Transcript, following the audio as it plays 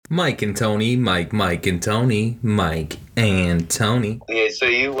Mike and Tony, Mike and Tony, Mike and Tony. Okay, so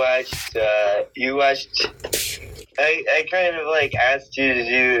you watched, I kind of like asked you to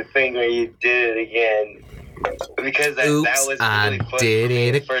do the thing where you did it again. Because that was really I fun. did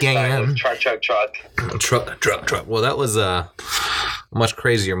it First again. time was Truck. Well, that was a much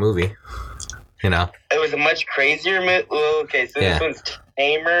crazier movie, you know. It was a much crazier movie. Okay, so this one's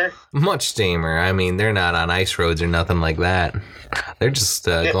tamer. Much tamer. I mean, they're not on ice roads or nothing like that. They're just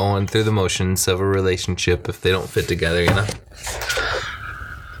going through the motions of a relationship if they don't fit together, you know.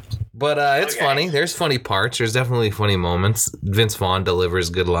 But it's funny. There's funny parts. There's definitely funny moments. Vince Vaughn delivers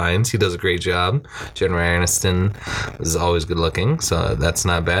good lines. He does a great job. Jennifer Aniston is always good looking, so that's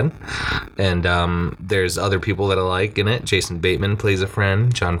not bad. And there's other people that I like in it. Jason Bateman plays a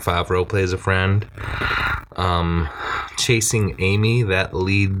friend. Jon Favreau plays a friend. Chasing Amy, that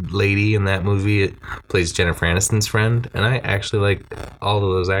lead lady in that movie, plays Jennifer Aniston's friend. And I actually like all of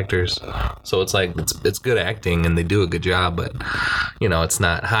those actors. So it's like, it's good acting and they do a good job, but, you know, it's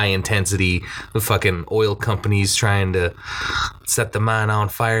not high intensity. The fucking oil companies trying to set the mine on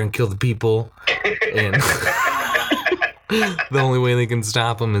fire and kill the people. And the only way they can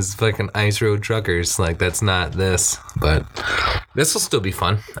stop them is fucking ice road truckers. Like, that's not this. But this will still be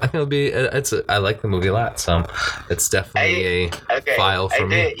fun. I think it'll be. I like the movie a lot, so it's definitely a file for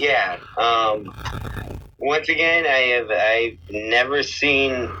me. Yeah. Once again, I've never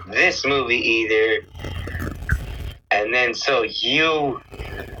seen this movie either. And then so you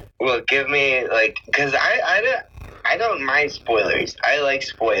will give me because I don't mind spoilers. I like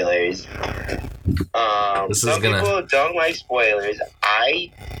spoilers. Some people don't like spoilers. I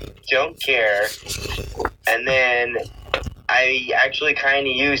don't care. And then I actually kind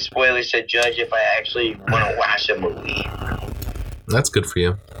of use spoilers to judge if I actually want to watch a movie. That's good for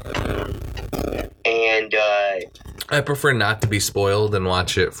you. And I prefer not to be spoiled and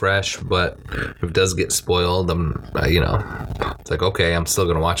watch it fresh, but if it does get spoiled, it's like, okay, I'm still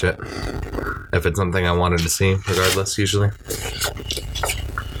going to watch it. If it's something I wanted to see, regardless, usually.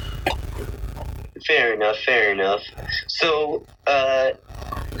 Fair enough. So,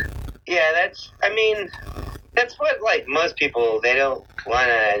 that's what, most people, they don't want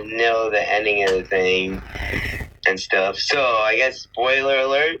to know the ending of the thing and stuff. So, I guess spoiler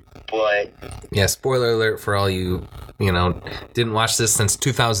alert, but... Yeah, spoiler alert for all you, didn't watch this since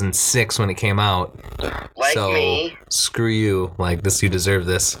 2006 when it came out. So, me. Screw you. You deserve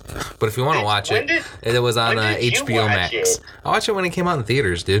this. But if you want to watch it was on HBO Max. I watched it when it came out in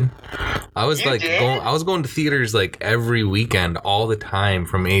theaters, dude. I was going to theaters every weekend all the time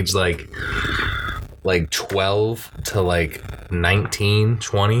from age 12 to 19,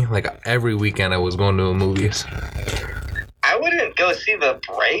 20. Every weekend I was going to movies. I wouldn't go see The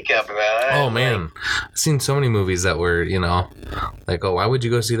Breakup, though. Oh, man. I've seen so many movies that were, why would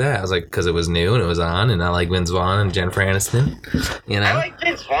you go see that? I was because it was new and it was on, and I like Vince Vaughn and Jennifer Aniston, I like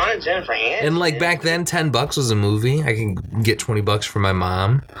Vince Vaughn and Jennifer Aniston. And, back then, $10 was a movie. I can get $20 for my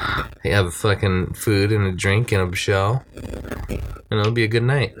mom. They have fucking food and a drink and a show. And it'll be a good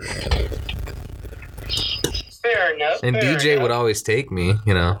night. Fair enough. And DJ would always take me,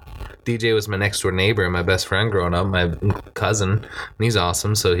 DJ was my next door neighbor and my best friend growing up, my cousin, and he's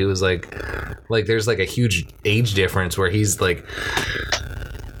awesome. So he was there's a huge age difference where he's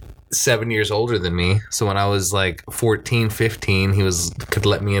 7 years older than me. So when I was 14, 15, he could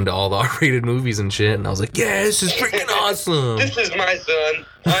let me into all the R-rated movies and shit. And I was like, yeah, this is freaking awesome. This is my son.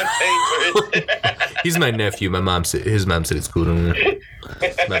 I'm favorite. He's my nephew. His mom said it's cool to me.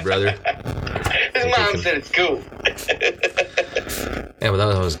 My brother. His mom said it's cool. Yeah, but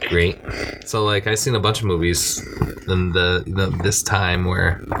that was great. So I seen a bunch of movies in this time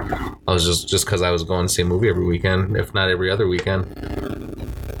where I was just because I was going to see a movie every weekend, if not every other weekend.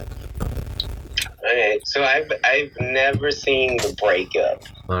 Okay, so I've never seen The Breakup.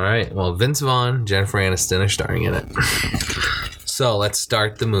 All right, well, Vince Vaughn, Jennifer Aniston are starring in it. So let's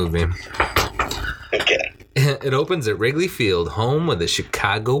start the movie. Okay. It opens at Wrigley Field, home of the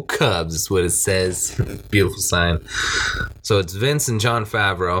Chicago Cubs, is what it says. Beautiful sign. So it's Vince and Jon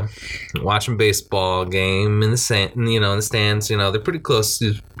Favreau watching baseball game in the stands. They're pretty close.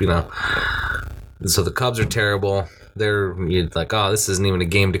 So the Cubs are terrible. You're like, oh, this isn't even a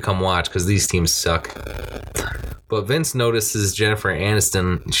game to come watch because these teams suck. But Vince notices Jennifer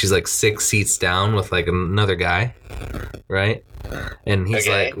Aniston. She's 6 seats down with another guy, right? And he's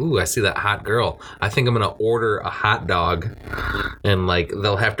Okay. like, ooh, I see that hot girl. I think I'm going to order a hot dog. And, like,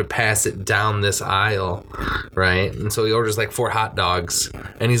 they'll have to pass it down this aisle, right? And so he orders, like, 4 hot dogs.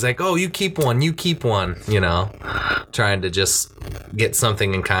 And he's like, oh, you keep one, you know, trying to just get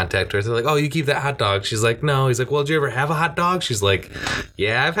something in contact with her. They're like, oh, you keep that hot dog. She's like, no. He's like, well, did you ever have a hot dog? She's like,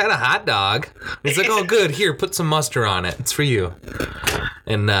 yeah, I've had a hot dog. He's like, oh, good. Here, put some mustard on it. It's for you.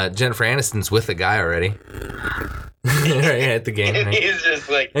 And Jennifer Aniston's with the guy already. Right at the game. And Right? he's just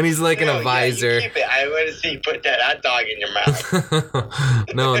like, And he's like an "No, advisor. Yeah, you keep it. I want to see you put that hot dog in your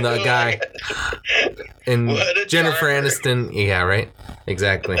mouth." No, the guy. And What a Jennifer charmer. Aniston, yeah, right?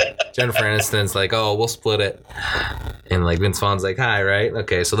 Exactly. Jennifer Aniston's like, oh, we'll split it. And like Vince Vaughn's like, hi, right?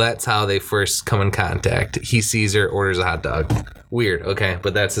 Okay, so that's how they first come in contact. He sees her, orders a hot dog. Weird, okay,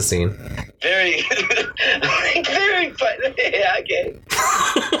 but that's the scene. Very, very funny. Yeah, okay.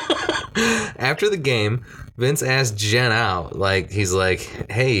 After the game, Vince asked Jen out. Like, he's like,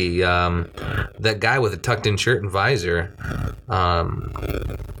 hey, that guy with a tucked in shirt and visor,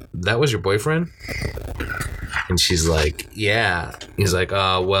 that was your boyfriend? And she's like, yeah. He's like,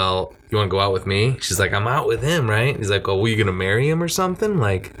 well, you want to go out with me? She's like, I'm out with him, right? He's like, oh, well, you going to marry him or something?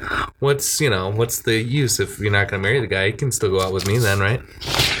 Like, what's the use if you're not going to marry the guy? You can still go out with me then, right?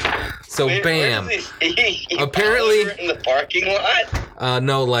 So, bam. He Apparently- followed her in the parking lot.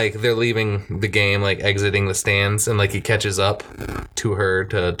 No, like, they're leaving the game, like, exiting the stands, and, like, he catches up to her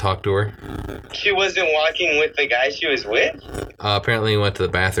to talk to her. She wasn't walking with the guy she was with. Apparently he went to the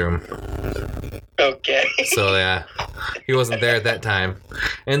bathroom. Okay. So, yeah, he wasn't there at that time.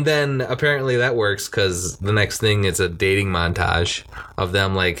 And then, apparently that works, because the next thing is a dating montage of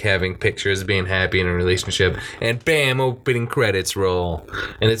them, like, having pictures, being happy in a relationship, and bam, opening credits roll.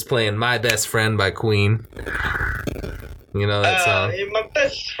 And it's playing My Best Friend by Queen. You know that song? You're my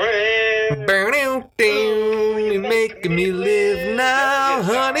best friend. You're making me live now,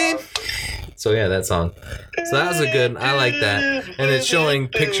 honey. So yeah, that song. So that was a good. I like that, and it's showing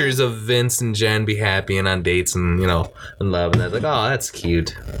pictures of Vince and Jen be happy and on dates and in love, and I was like, oh, that's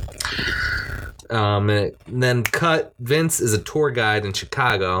cute. And then cut. Vince is a tour guide in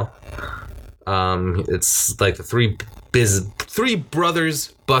Chicago. It's like the Three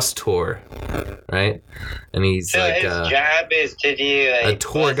Brothers bus tour, right? And he's So like his job is to do a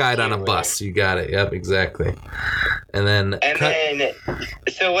tour guide on a tour. bus. You got it. Yep, exactly. And then And cut. then,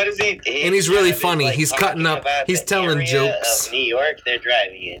 so what is he? And he's really job is, funny. like, He's cutting talking up- about he's the telling area jokes. Of New York, they're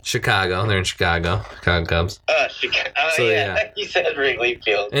driving in. Chicago. They're in Chicago. Chicago Cubs. Chicago. So, yeah. yeah. He said Wrigley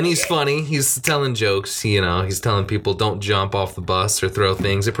Field. And he's Okay. funny. He's telling jokes. He's telling people don't jump off the bus or throw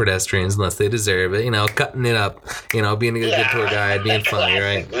things at pedestrians unless they deserve it. Cutting it up. Being a good tour guide, being funny,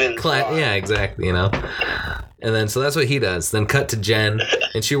 right? Classic Vince Vaughn. Yeah, exactly. And then, so that's what he does. Then cut to Jen,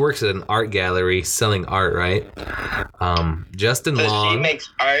 and she works at an art gallery selling art, right? Justin So Long. she makes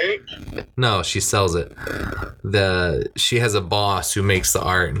art. No, she sells it. She has a boss who makes the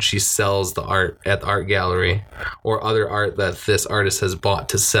art, and she sells the art at the art gallery or other art that this artist has bought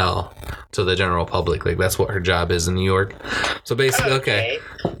to sell to the general public. Like, that's what her job is in New York. So basically, okay,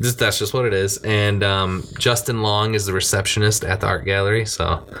 that's just what it is. And Justin Long is the receptionist at the art gallery.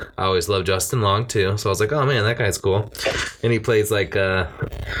 So I always love Justin Long too. So I was like, oh man, that guy's cool. And he plays like a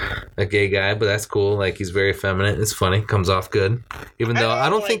gay guy, but that's cool. Like, he's very feminine. It's funny. Comes off good. Even though I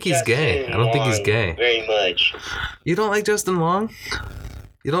don't think he's gay. I don't think he's gay. Very much. You don't like Justin Long?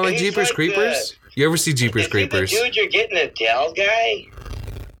 You don't like He's Jeepers like Creepers? You ever see Jeepers Is he Creepers? the dude you're getting a Dell guy?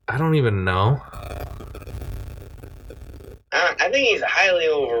 I don't even know. I think he's highly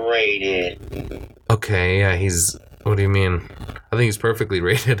overrated. Okay, yeah, what do you mean? I think he's perfectly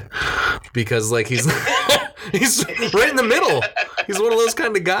rated. Because, like, he's he's right in the middle. He's one of those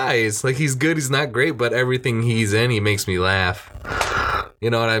kind of guys. Like, he's good, he's not great, but everything he's in, he makes me laugh. You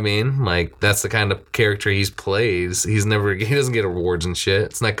know what I mean? Like, that's the kind of character he plays. He doesn't get awards and shit.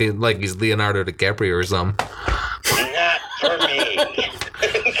 It's not like he's Leonardo DiCaprio or something. Not for me.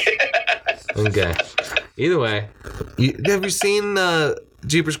 Okay. Either way, have you seen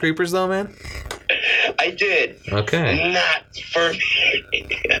Jeepers Creepers though, man? I did. Okay. Not for me.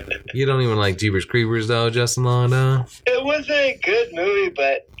 You don't even like Jeepers Creepers though, Justin Long, though? It was a good movie,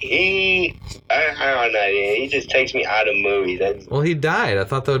 but I don't know. He just takes me out of movies. Well, he died. I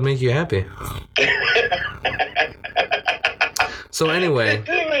thought that would make you happy. So anyway, It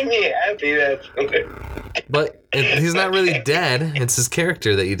didn't make me happy. That's he's not really dead. It's his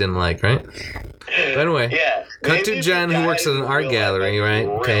character that you didn't like, right? But anyway, yeah. cut to Maybe if Jen, he who works dies at an art in real gallery, life, right? I'd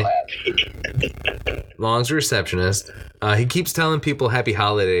be Okay. real happy. Long's a receptionist. He keeps telling people happy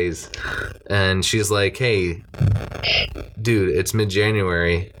holidays. And she's like, hey, dude, it's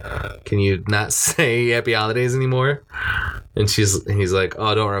mid-January. Can you not say Happy Holidays anymore? And he's like,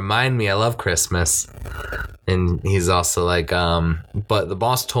 oh, don't remind me. I love Christmas. And he's also like, but the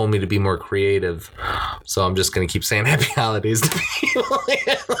boss told me to be more creative, so I'm just going to keep saying Happy Holidays to people.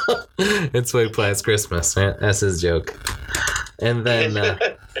 It's way past Christmas, man. That's his joke. And then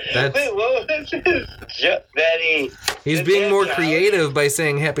that's... Wait, what was his joke that he's being more creative by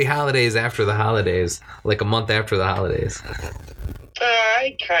saying Happy Holidays after the holidays, like a month after the holidays.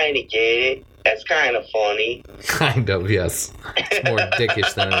 I kind of get it. That's kind of funny. Kind of, yes. It's more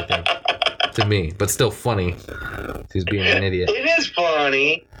dickish than anything to me, but still funny. He's being an idiot. It is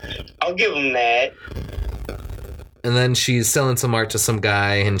funny. I'll give him that. And then she's selling some art to some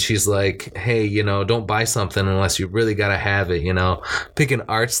guy, and she's like, hey, you know, don't buy something unless you really gotta have it, you know. Picking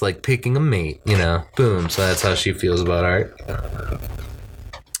art's like picking a mate, you know. Boom. So that's how she feels about art.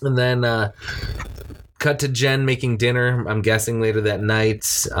 And then cut to Jen making dinner, I'm guessing later that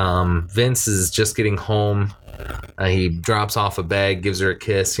night. Vince is just getting home. He drops off a bag, gives her a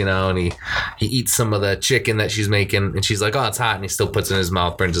kiss, you know, and he eats some of the chicken that she's making, and she's like, oh, it's hot, and he still puts it in his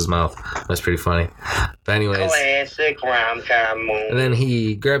mouth, burns his mouth. That's pretty funny. But anyways. Classic rom-com movie. And then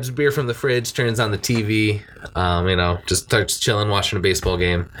he grabs a beer from the fridge, turns on the TV, you know, just starts chilling, watching a baseball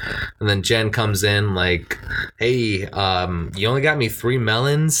game. And then Jen comes in like, hey, you only got me 3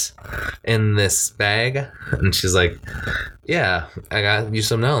 melons in this bag? And she's like, yeah, I got you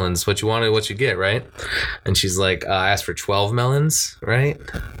some melons. What you wanted, what you get, right? And she's like, I asked for 12 melons, right?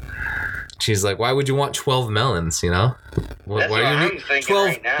 She's like, why would you want 12 melons, you know? That's what I'm thinking 12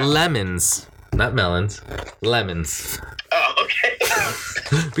 right now. lemons. Not melons. Lemons. Oh, okay.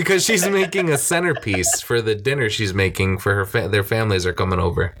 Because she's making a centerpiece for the dinner she's making for her their families are coming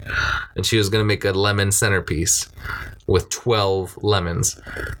over. And she was going to make a lemon centerpiece with 12 lemons.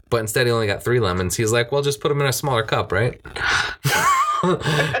 But instead he only got 3 lemons. He's like, well, just put them in a smaller cup, right?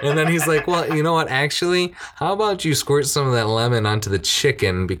 And then he's like, well, you know what? Actually, how about you squirt some of that lemon onto the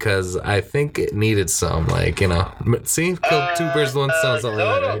chicken because I think it needed some. Like, you know, see? Kill 2 birds with 1 stone, something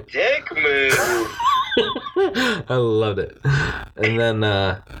like that, right? Dick move. I loved it. And then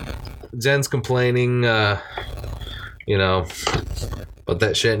Jen's complaining, you know, about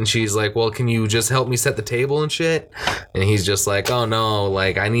that shit, and she's like, well, can you just help me set the table and shit? And he's just like, oh no,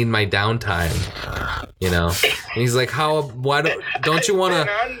 like, I need my downtime, you know? And he's like, why don't you want to,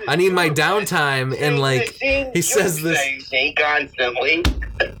 I need my downtime, and like, he says this, constantly.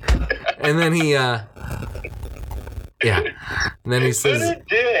 and then he, yeah. And then he says, What a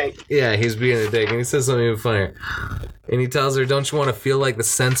dick. yeah, he's being a dick. And he says something even funnier. And he tells her, don't you want to feel like the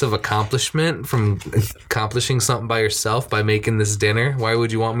sense of accomplishment from accomplishing something by yourself by making this dinner? Why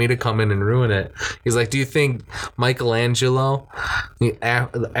would you want me to come in and ruin it? He's like, do you think Michelangelo,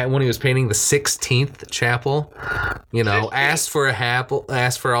 when he was painting the 16th chapel, you know, asked for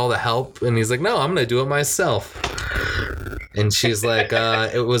all the help? And he's like, no, I'm going to do it myself. And she's like,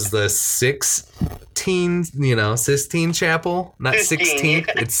 it was the 16, you know, Sistine Chapel, not 16th.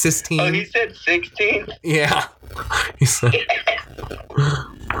 It's Sistine. Oh, he said 16? Yeah. He's like,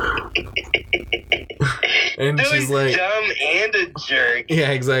 and Dude, she's like, dumb and a jerk.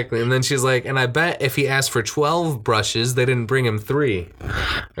 yeah, exactly. And then she's like, and I bet if he asked for 12 brushes, they didn't bring him 3,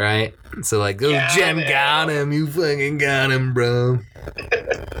 right? So like, oh, Jen got him. You fucking got him, bro.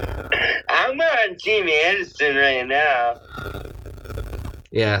 I'm on Team Anderson right now.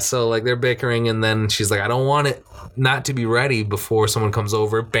 Yeah, so like they're bickering, and then she's like, I don't want it not to be ready before someone comes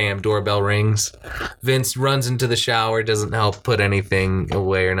over. Bam, doorbell rings. Vince runs into the shower, doesn't help put anything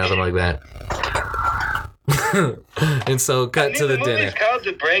away or nothing like that. And so cut to the dinner. Movie's called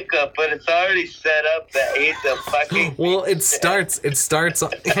The Breakup, but it's already set up that he's a fucking... Well, it starts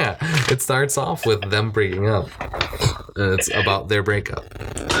off with them breaking up. And it's about their breakup.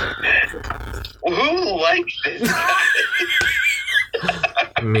 Who likes this guy?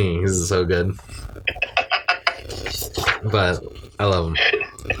 Me, he's so good. But I love him.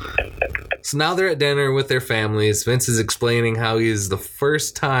 So now they're at dinner with their families. Vince is explaining how he's the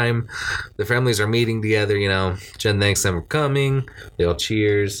first time the families are meeting together, you know. Jen thanks them for coming. They all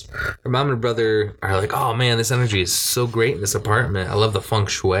cheers. Her mom and brother are like, oh man, this energy is so great in this apartment. I love the feng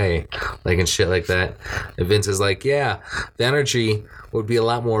shui, like, and shit like that. And Vince is like, yeah, the energy would be a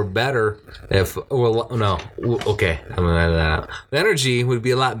lot more better if, well, no, okay, I'm gonna edit that out. The energy would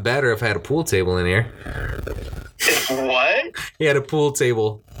be a lot better if I had a pool table in here. What? He had a pool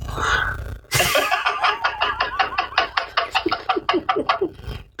table.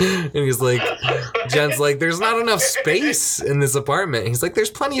 And he's like, Jen's like, there's not enough space in this apartment. He's like, there's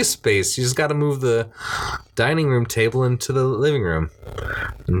plenty of space. You just got to move the dining room table into the living room.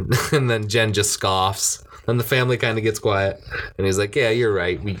 And then Jen just scoffs. And the family kind of gets quiet. And he's like, yeah, you're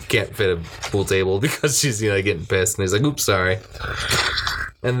right. We can't fit a pool table because she's, getting pissed. And he's like, oops, sorry.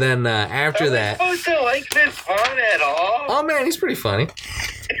 And then after that... Are we supposed to like this fun at all? Oh, man, he's pretty funny.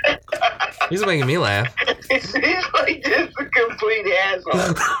 He's making me laugh. He's like just a complete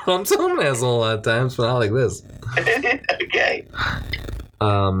asshole. I'm so an asshole a lot of times, but not like this. Okay.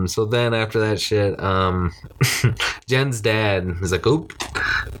 So then after that shit, Jen's dad is like, oop,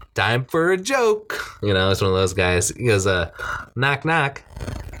 time for a joke. It's one of those guys. He goes, knock, knock.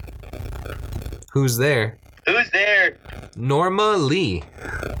 Who's there? Who's there? Norma Lee.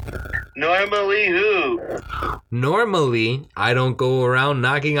 Normally who? Normally, I don't go around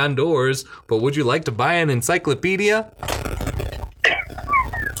knocking on doors, but would you like to buy an encyclopedia?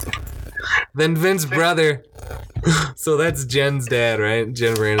 Then Vince's brother. So that's Jen's dad, right?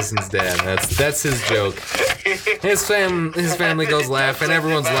 Jennifer Aniston's dad. That's his joke. His family goes laughing.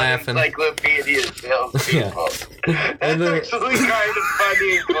 Everyone's laughing. Encyclopedia salespeople. Yeah. That's actually kind of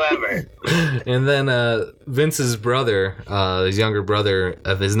funny and clever. And then Vince's brother, his younger brother,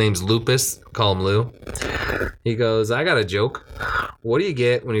 his name's Lupus. Call him Lou. He goes, I got a joke. What do you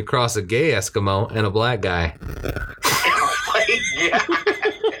get when you cross a gay Eskimo and a black guy? Yeah.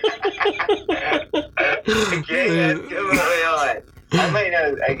 Okay, that's going on. I might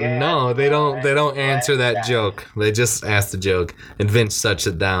know. No, they don't answer that joke. They just ask the joke, and Vince shuts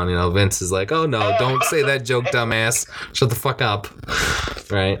it down. Vince is like, "Oh no, don't say that joke, dumbass. Shut the fuck up."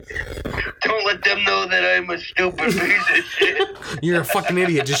 Right? Don't let them know that I'm a stupid piece of shit. You're a fucking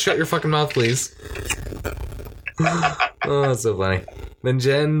idiot. Just shut your fucking mouth, please. Oh, that's so funny. Then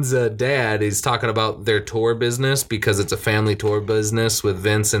Jen's dad is talking about their tour business because it's a family tour business with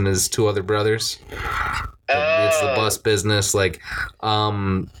Vince and his two other brothers. It's the bus business,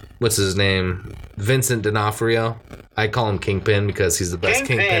 what's his name? Vincent D'Onofrio. I call him Kingpin because he's the best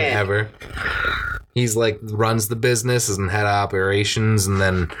Kingpin ever. He's runs the business, is in head of operations, and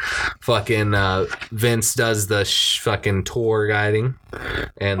then fucking Vince does the fucking tour guiding.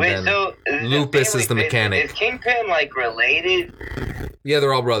 And then Lupus is the mechanic. Is Kingpin related? Yeah,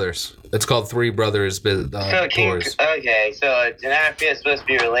 they're all brothers. It's called Three Brothers Tours. Okay, so D'Onofrio is supposed to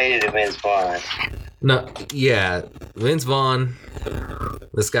be related to Vince Vaughn. No, yeah, Vince Vaughn,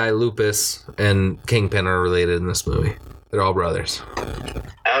 this guy Lupus, and Kingpin are related in this movie. They're all brothers.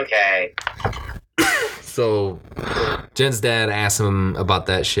 Okay. So Jen's dad asked him about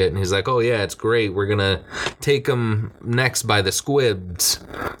that shit, and he's like, oh yeah, it's great. We're gonna take them next by the squibs.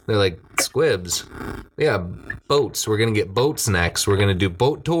 They're like, squibs? Yeah, boats. We're gonna get boats next. We're gonna do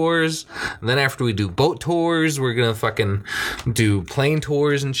boat tours, and then after we do boat tours, we're gonna fucking do plane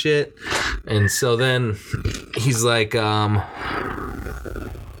tours and shit. And so then he's like, wow,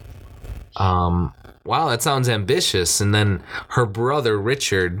 that sounds ambitious. And then her brother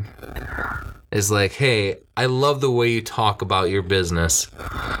Richard is like, hey, I love the way you talk about your business.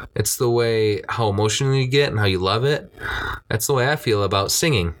 It's the way how emotional you get and how you love it. That's the way I feel about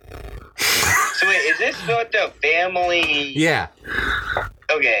singing. So wait, is this what the family... Yeah.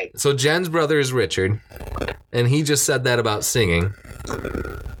 Okay. So Jen's brother is Richard, and he just said that about singing.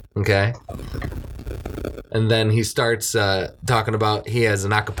 Okay? And then he starts talking about he has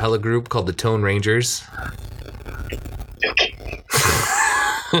an a cappella group called the Tone Rangers. Okay.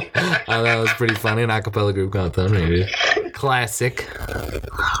 I thought that was pretty funny. An a cappella group called Tone Rangers. Classic.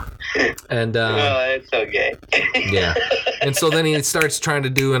 And it's okay. Yeah. And so then he starts trying to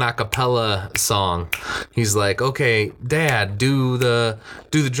do an a cappella song. He's like, okay, Dad, do the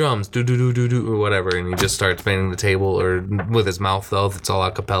drums, do or whatever, and he just starts banging the table, or with his mouth though. It's all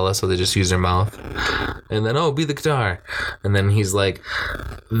a cappella, so they just use their mouth. And then be the guitar. And then he's like,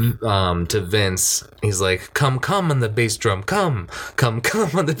 to Vince, he's like, come on the bass drum, come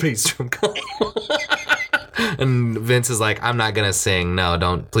on the bass drum, come. And Vince is like, I'm not gonna sing.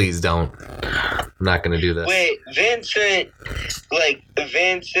 No, please don't. I'm not gonna do this. Wait, Vincent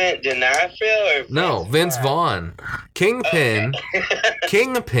D'Onofrio or no, Vince Vaughn. Kingpin. Okay.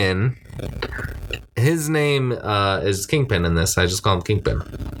 Kingpin. His name is Kingpin in this. I just call him Kingpin.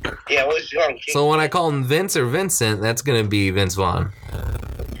 Yeah, what's wrong? Kingpin? So when I call him Vince or Vincent, that's gonna be Vince Vaughn.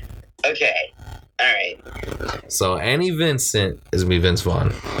 Okay. Alright. So any Vincent is gonna be Vince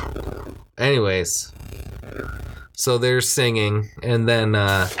Vaughn. Anyways. So they're singing, and then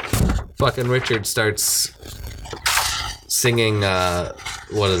fucking Richard starts singing,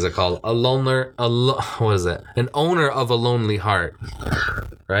 what is it called? What is it? An owner of a lonely heart.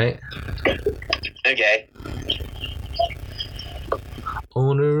 Right? Okay.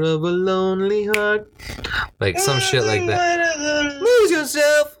 Owner of a lonely heart. Like some shit like that. Lose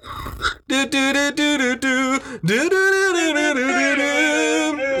yourself. Do do do do do do do do do do do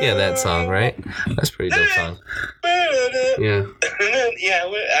do. Yeah, that song, right? That's a pretty dope song. Yeah. Yeah,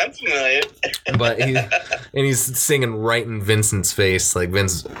 I'm familiar. But he's singing right in Vincent's face, like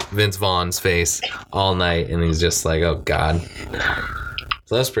Vince Vaughn's face, all night, and he's just like, oh god.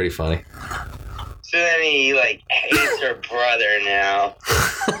 So that's pretty funny. So then he like hates her brother now.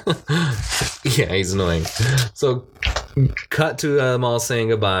 Yeah, he's annoying. So cut to them all saying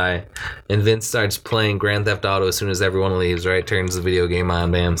goodbye, and Vince starts playing Grand Theft Auto as soon as everyone leaves, right? Turns the video game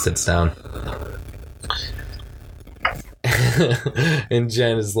on, bam, sits down. And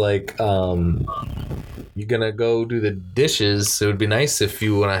Jen is like, you're gonna go do the dishes. It would be nice if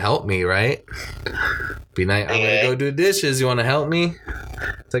you want to help me, right? Be nice. I'm gonna go do dishes. You want to help me?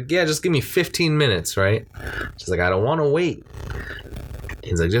 It's like, yeah, just give me 15 minutes, right? She's like, I don't want to wait.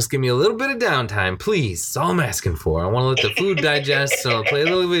 He's like, just give me a little bit of downtime, please. That's all I'm asking for. I want to let the food digest, so I'll play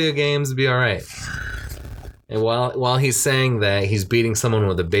little video games, be all right. And while he's saying that, he's beating someone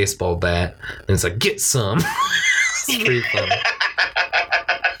with a baseball bat, and it's like, get some. It's pretty funny.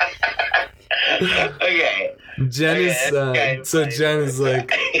 Okay. Jen is so Jen is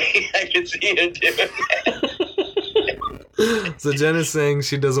like, I can see you doing that. so Jen is saying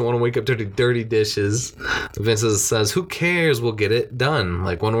she doesn't want to wake up to dirty dishes. Vince says, who cares? We'll get it done.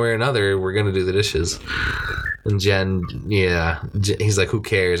 Like one way or another, we're gonna do the dishes. And Jen, he's like, who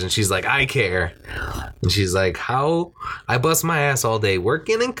cares? And she's like, I care. And she's like, how? I bust my ass all day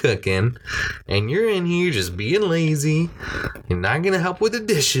working and cooking, and you're in here just being lazy. You're not gonna help with the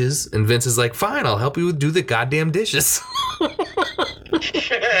dishes. And Vince is like, fine, I'll help you do the goddamn dishes.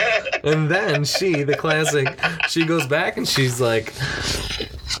 And then the classic, she goes back and she's like,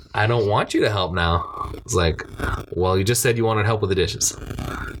 I don't want you to help now. It's like, well, you just said you wanted help with the dishes.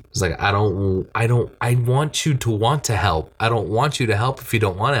 It's like, I want you to want to help. I don't want you to help if you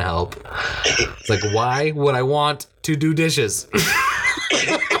don't want to help. It's like, why would I want to do dishes?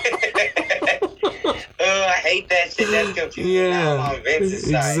 I hate that shit. That's confusing. Yeah, on Vince's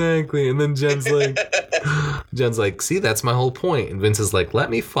side. Exactly. And then Jen's like, see, that's my whole point. And Vince is like, let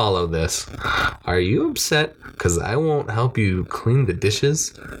me follow this. Are you upset because I won't help you clean the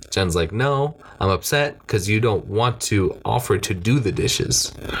dishes? Jen's like, no, I'm upset because you don't want to offer to do the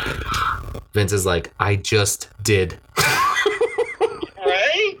dishes. Vince is like, I just did.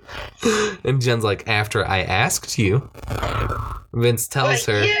 Right? And Jen's like, after I asked you. Vince tells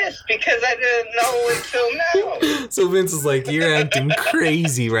her. Yes, because I didn't know until now. So Vince is like, you're acting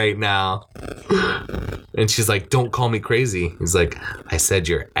crazy right now. And she's like, don't call me crazy. He's like, I said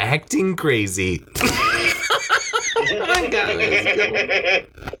you're acting crazy.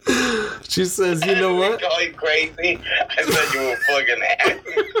 She says, you know what? I didn't call you crazy. I said you were fucking acting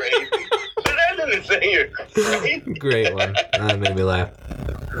crazy. But I didn't say you're crazy. Great one. That made me laugh.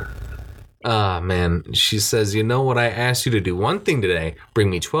 Ah, man. She says, you know what I asked you to do? One thing today.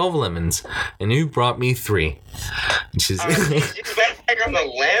 Bring me 12 lemons. And you brought me 3. And she's back on the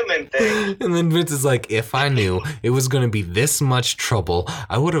lemon thing. And then Vince is like, if I knew it was going to be this much trouble,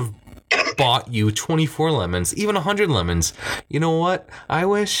 I would have bought you 24 lemons, even 100 lemons. You know what? I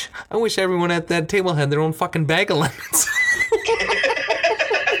wish everyone at that table had their own fucking bag of lemons.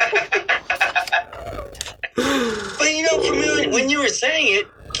 But you know, for me, when you were saying it,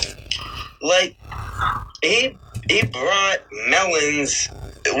 like, he brought melons.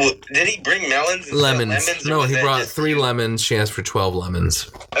 Did he bring melons? Lemons. No, he brought 3 lemons. She asked for 12 lemons.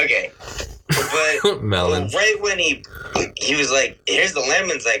 Okay. But melons. Right when he was like, here's the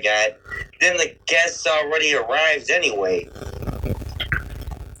lemons I got, then the guests already arrived anyway.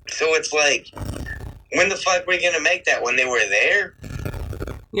 So it's like, when the fuck were you going to make that? When they were there?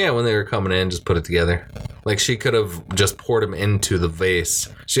 Yeah, when they were coming in, just put it together. Like, she could have just poured them into the vase.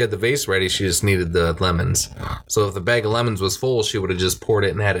 She had the vase ready, she just needed the lemons. So if the bag of lemons was full, she would have just poured it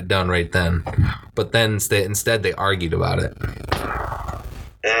and had it done right then. But then instead they argued about it.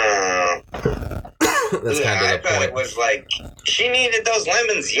 That's kind of the point. It was like, she needed those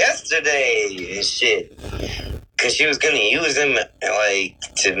lemons yesterday and shit. Because she was going to use them, like,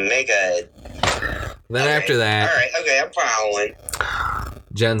 to make a... Then after that... All right, okay, I'm following.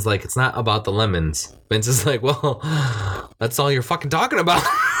 Jen's like, it's not about the lemons. Vince is like, well, that's all you're fucking talking about.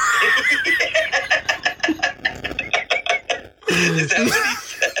 Is that what he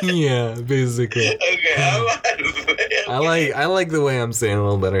said? Yeah, basically. Okay, I like the way I'm saying it a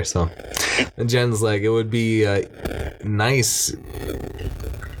little better, so. And Jen's like, it would be nice.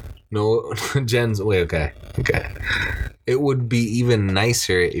 No, Jen's, wait, okay. It would be even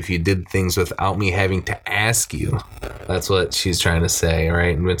nicer if you did things without me having to ask you. That's what she's trying to say,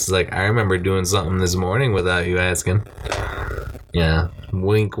 right? And Vince is like, I remember doing something this morning without you asking. Yeah.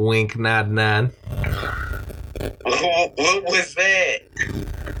 Wink, wink, nod, nod. What was that?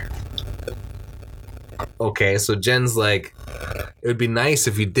 Okay, so Jen's like, it would be nice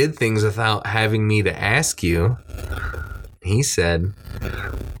if you did things without having me to ask you. He said,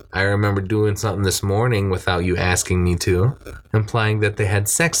 I remember doing something this morning without you asking me to, implying that they had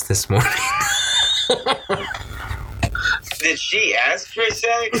sex this morning. Did she ask for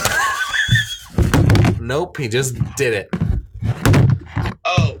sex? Nope, he just did it.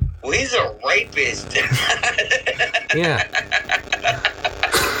 Oh, well, he's a rapist. Yeah.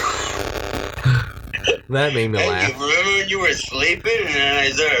 That made me Hey, laugh. you remember when you were sleeping and then I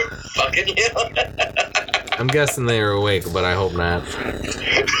started fucking you? I'm guessing they were awake, but I hope not.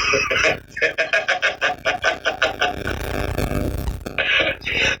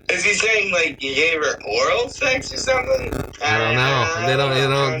 Is he saying like you gave her oral sex or something? I don't know. They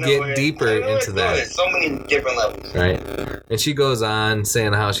don't get deeper into that. There's so many different levels. Right. And she goes on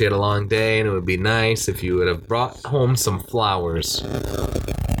saying how she had a long day and it would be nice if you would have brought home some flowers.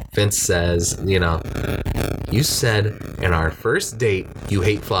 Vince says, you said in our first date you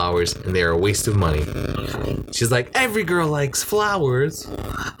hate flowers and they are a waste of money. She's like, every girl likes flowers.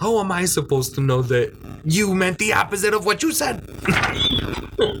 How am I supposed to know that you meant the opposite of what you said?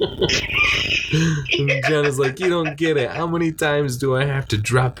 And Jen is like, you don't get it. How many times do I have to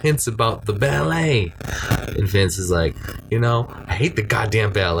drop hints about the ballet? And Vince is like, I hate the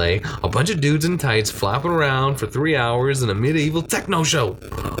goddamn ballet. A bunch of dudes in tights flopping around for 3 hours in a medieval techno show.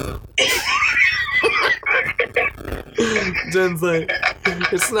 Jen's like,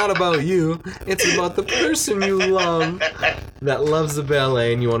 it's not about you. It's about the person you love that loves the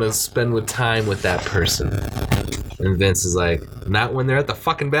ballet and you want to spend with time with that person. And Vince is like, not when they're at the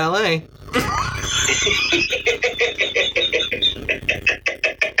fucking ballet.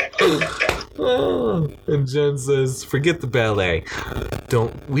 Oh, and Jen says, forget the ballet.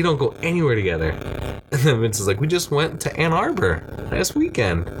 We don't go anywhere together. And then Vince is like, we just went to Ann Arbor last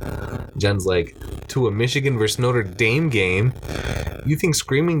weekend. Jen's like, to a Michigan versus Notre Dame game? You think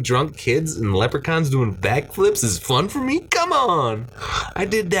screaming drunk kids and leprechauns doing backflips is fun for me? Come on. I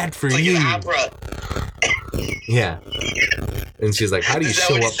did that for you. Like an opera. Yeah. And she's like, how do you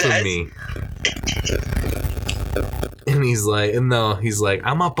show up for me? And he's like,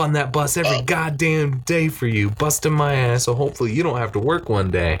 I'm up on that bus every goddamn day for you, busting my ass, so hopefully you don't have to work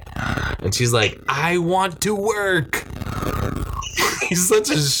one day. And she's like, I want to work. He's such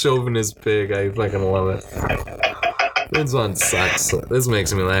a chauvinist pig. I fucking love it. This one sucks. This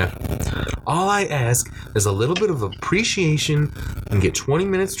makes me laugh. All I ask is a little bit of appreciation and get 20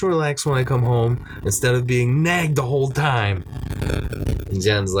 minutes to relax when I come home instead of being nagged the whole time. And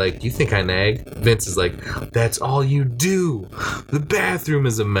Jen's like, you think I nag? Vince is like, that's all you do. The bathroom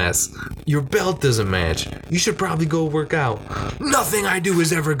is a mess. Your belt doesn't match. You should probably go work out. Nothing I do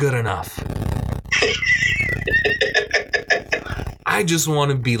is ever good enough. I just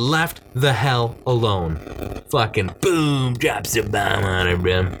want to be left the hell alone. Fucking boom, drops a bomb on her,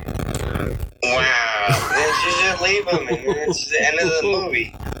 bro. Wow. Then she should leave him and then it's the end of the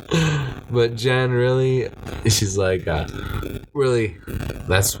movie. But Jen, really, she's like, really,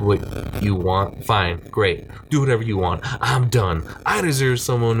 that's what you want? Fine, great. Do whatever you want. I'm done. I deserve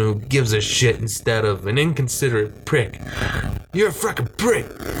someone who gives a shit instead of an inconsiderate prick. You're a fucking prick.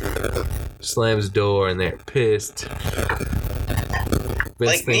 Slams the door and they're pissed.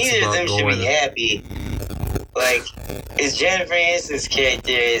 Vince Like, neither of them should be happy. Like, his Jennifer Aniston's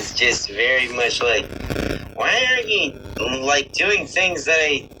character is just very much like, why aren't you, like, doing things that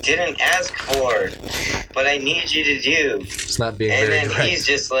I didn't ask for, but I need you to do? It's not being and very then direct. he's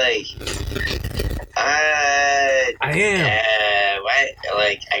just like, I am.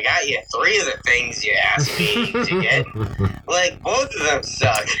 Like, I got you 3 of the things you asked me to get. Like, both of them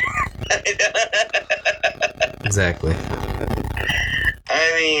suck. Exactly.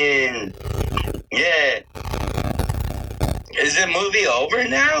 I mean, yeah. Is the movie over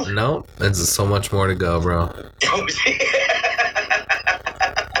now? No, there's so much more to go, bro.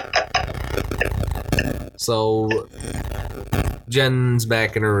 So, Jen's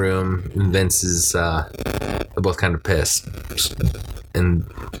back in her room, and Vince is, they're both kind of pissed. And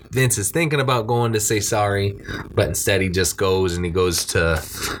Vince is thinking about going to say sorry, but instead he just goes and he goes to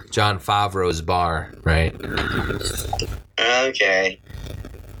Jon Favreau's bar, right? Okay.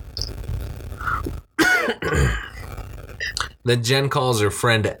 Then Jen calls her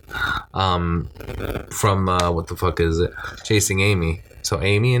friend from, what the fuck is it? Chasing Amy. So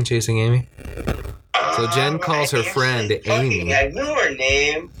Amy and Chasing Amy? So Jen calls her friend Amy. I know her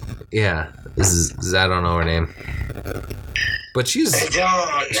name. Yeah, I don't know her name. But she's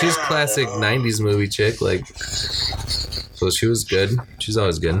classic 90s movie chick, like, so she was good. She's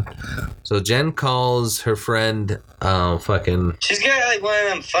always good. So Jen calls her friend, She's got like one of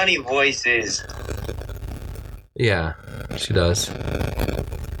them funny voices. Yeah, she does.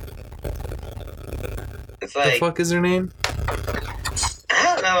 It's The like, fuck is her name? I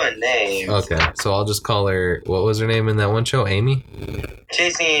don't know her name. Okay, so I'll just call her. What was her name in that one show? Amy.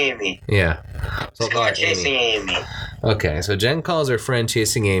 Chasing Amy. Yeah. So I'll call her Chasing Amy. Okay, so Jen calls her friend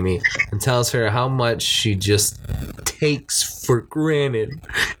Chasing Amy and tells her how much she just takes for granted.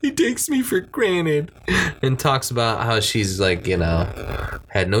 He takes me for granted. And talks about how she's like,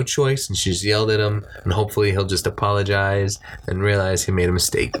 had no choice and she's yelled at him and hopefully he'll just apologize and realize he made a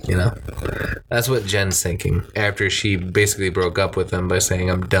mistake, That's what Jen's thinking after she basically broke up with him by saying,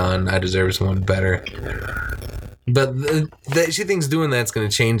 I'm done, I deserve someone better. But she thinks doing that's going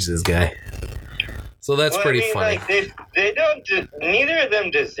to change this guy. So that's pretty funny. Like, they don't. Neither of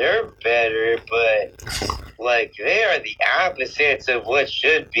them deserve better, but like they are the opposites of what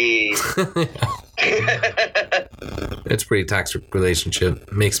should be. It's a pretty toxic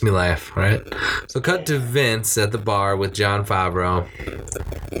relationship. Makes me laugh, right? So cut to Vince at the bar with Jon Favreau,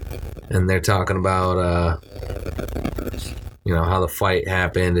 and they're talking about how the fight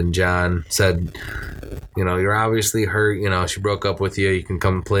happened, and Jon said, you're obviously hurt. She broke up with you. You can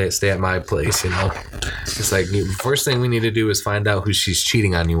come stay at my place. It's like the first thing we need to do is find out who she's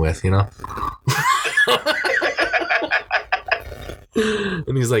cheating on you with.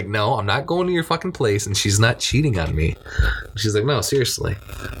 And he's like, no, I'm not going to your fucking place, and she's not cheating on me. She's like, no, seriously.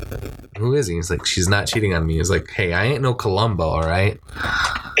 Who is he? He's like, she's not cheating on me. He's like, hey, I ain't no Columbo, all right?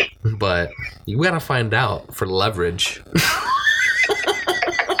 But you gotta find out for leverage.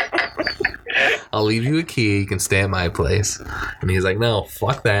 I'll leave you a key. You can stay at my place. And he's like, no,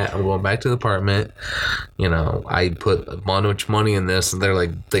 fuck that. I'm going back to the apartment. I put a bunch of money in this. And they're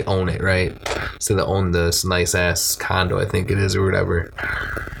like, they own it, right? So they own this nice ass condo, I think it is, or whatever.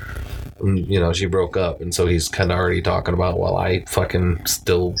 And, she broke up. And so he's kind of already talking about, well, I fucking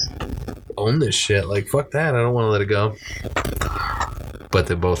still own this shit. Like, fuck that. I don't want to let it go. But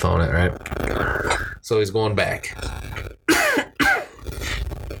they both own it, right? So he's going back.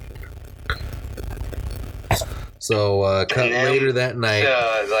 So, cut later that night.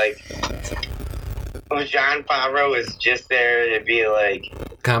 So, Jon Favreau was just there to be like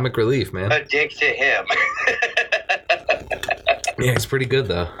comic relief, man. A dick to him. Yeah, he's pretty good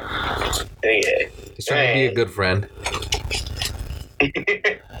though. Okay. He's trying to be a good friend.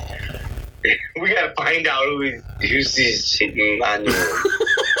 We gotta find out who's cheating on you.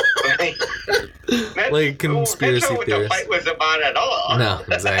 Like conspiracy theories. That's not what the fight was about at all. No,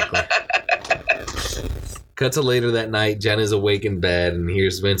 exactly. Cut to later that night, Jen is awake in bed and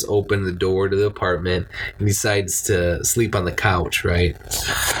hears Vince open the door to the apartment and decides to sleep on the couch, right?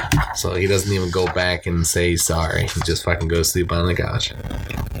 So he doesn't even go back and say sorry. He just fucking goes sleep on the couch.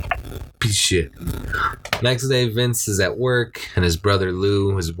 Piece of shit. Next day, Vince is at work and his brother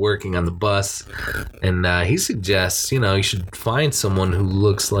Lou is working on the bus. And he suggests, you should find someone who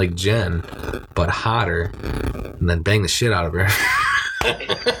looks like Jen, but hotter, and then bang the shit out of her.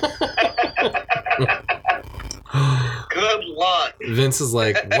 Good luck. Vince is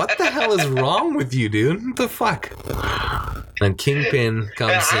like, what the hell is wrong with you, dude? What the fuck? And Kingpin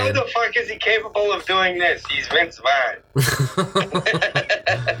comes in. How the fuck is he capable of doing this? He's Vince Vaughn.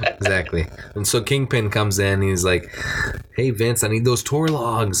 Exactly. And so Kingpin comes in and he's like, hey, Vince, I need those tour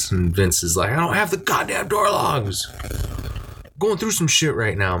logs. And Vince is like, I don't have the goddamn tour logs. I'm going through some shit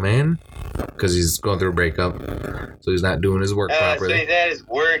right now, man. Because he's going through a breakup. So he's not doing his work properly. So he's at his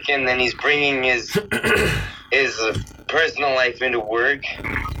work and then he's bringing his personal life into work.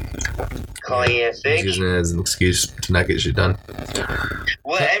 Classic. He's using it as an excuse to not get shit done.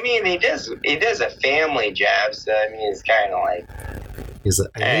 Well, I mean, he does a family job, so I mean, it's kind of like. He's like,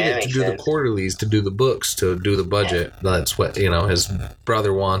 I need it to do the quarterlies, to do the books, to do the budget. That's what, his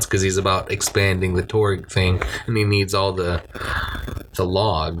brother wants because he's about expanding the tour thing and he needs all the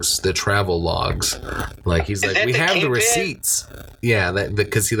logs, the travel logs. Like, he's like, we have the receipts. Yeah,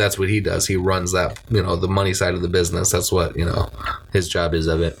 because that's what he does. He runs that, the money side of the business. That's what, his job is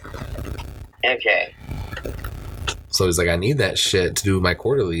of it. Okay. So he's like, I need that shit to do my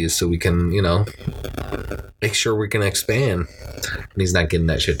quarterlies so we can, make sure we can expand. And he's not getting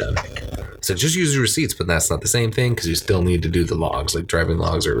that shit done. So just use your receipts, but that's not the same thing because you still need to do the logs. Like, driving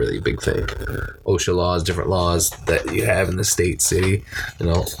logs are a really big thing. OSHA laws, different laws that you have in the state, city,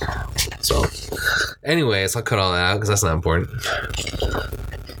 So, anyways, I'll cut all that out because that's not important.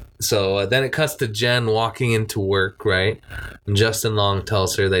 So then it cuts to Jen walking into work, right? And Justin Long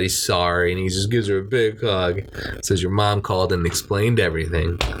tells her that he's sorry, and he just gives her a big hug. Says, your mom called and explained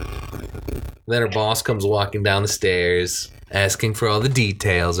everything. Then her boss comes walking down the stairs, asking for all the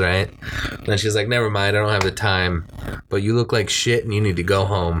details, right? And then she's like, never mind, I don't have the time. But you look like shit, and you need to go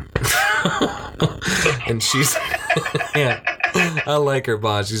home. And she's, yeah, I like her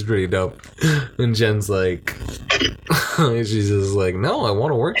boss. She's pretty dope. And Jen's like, she's just like, no, I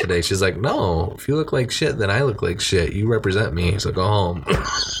want to work today. She's like, no, if you look like shit, then I look like shit. You represent me, so go home.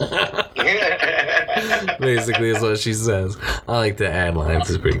 Basically, is what she says. I like to add lines.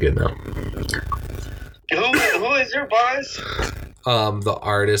 It's pretty good though. Who is your boss? The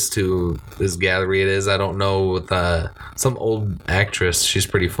artist who this gallery it is, I don't know, with some old actress. She's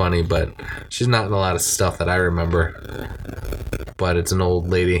pretty funny, but she's not in a lot of stuff that I remember. But it's an old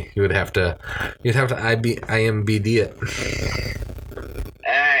lady. You'd have to IMBD it.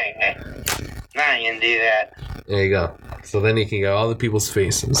 Alright. Now you can do that. There you go. So then you can get all the people's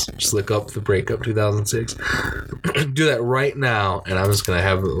faces. Just look up the breakup 2006. Do that right now, and I'm just gonna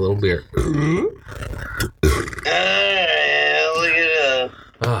have a little beer. Look it up.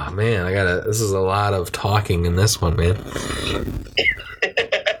 Oh man, this is a lot of talking in this one, man.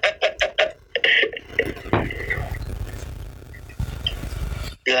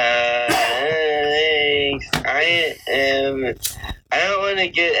 I don't want to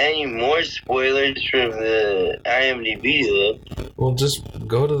get any more spoilers from the IMDb though. Well, just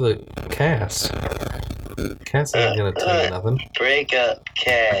go to the cast. Cast ain't gonna tell you nothing. Breakup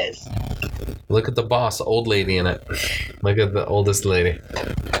cast. Look at the boss, the old lady in it. Look at the oldest lady.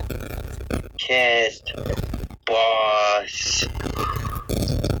 Cast. Boss.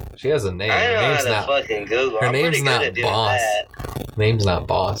 She has a name. I Her know name's how to not. fucking Google. Her I'm name's pretty good not at doing Boss. that. Name's not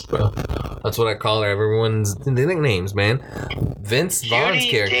Boss, bro. That's what I call her. Everyone's nicknames, man. Vince Vaughn's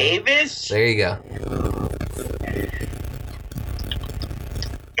Judy character. Davis? There you go.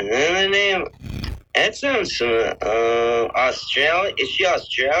 And then the name. That sounds Australian. Is she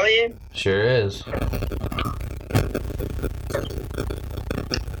Australian? Sure is.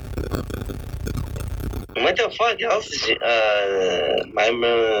 What the fuck else is she?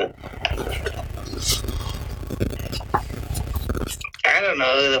 I don't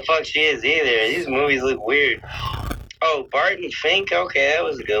know who the fuck she is either. These movies look weird. Oh, Barton Fink? Okay, that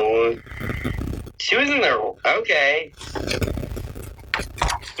was a good one. She was in there. Okay.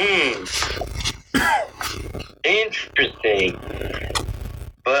 Interesting.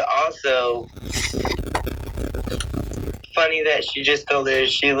 But also, funny that she just told her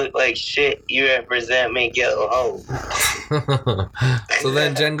she looked like shit. You represent me, go home. So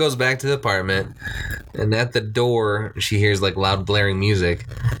then Jen goes back to the apartment, and at the door, she hears like loud blaring music.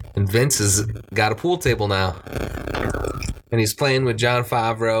 And Vince has got a pool table now. And he's playing with Jon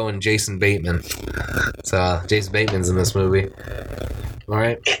Favreau and Jason Bateman. So Jason Bateman's in this movie.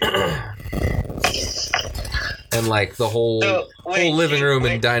 Alright. And like the whole living room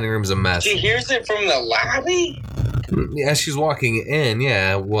and dining room's a mess. She hears it from the lobby? Yeah, she's walking in,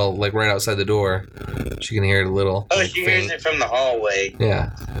 yeah. Well, like right outside the door. She can hear it a little. Oh, like, she faint. hears it from the hallway.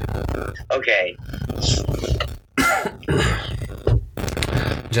 Yeah. Okay.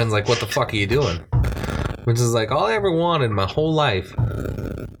 Jen's like, what the fuck are you doing? Vince is like, all I ever wanted my whole life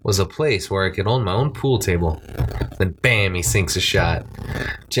was a place where I could own my own pool table. Then bam, he sinks a shot.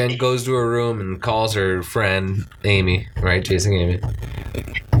 Jen goes to her room and calls her friend Amy, right? Chasing Amy.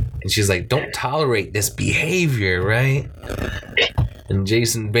 And she's like, don't tolerate this behavior, right? And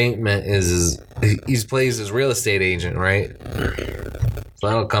Jason Bateman he plays as real estate agent, right? So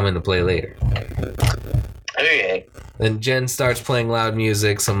that'll come into play later. Okay. Then Jen starts playing loud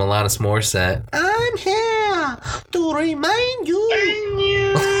music, some Alanis Morissette. I'm here to remind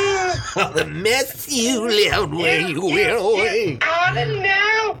you of the mess you left when you went away.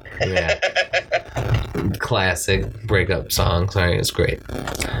 Yeah. Classic breakup song. Sorry, it's great.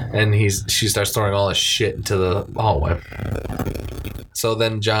 And she starts throwing all his shit into the hallway. So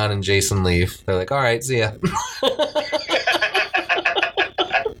then John and Jason leave. They're like, all right, see ya.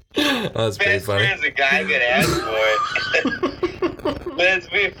 That's pretty funny. Best friend's a guy could ask for it. Let's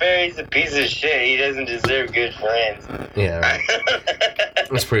be fair, he's a piece of shit. He doesn't deserve good friends. Yeah, right.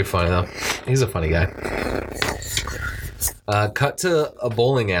 That's pretty funny, though. He's a funny guy. Cut to a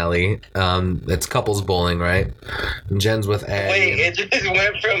bowling alley. It's couples bowling, right? And Jen's with Addie. Wait, it just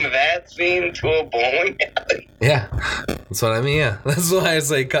went from that scene to a bowling alley? Yeah, that's what I mean, yeah. That's why I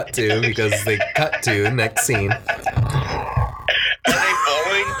say cut to, because they cut to next scene. Are they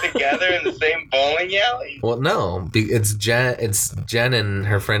bowling together in the same bowling alley? Well, no, it's Jen and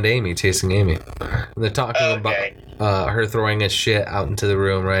her friend Amy chasing Amy. And they're talking about her throwing his shit out into the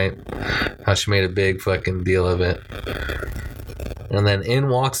room, right? How she made a big fucking deal of it. And then in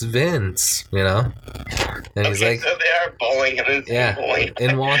walks Vince, you know? And he's like... so they are bowling in the same bowling alley.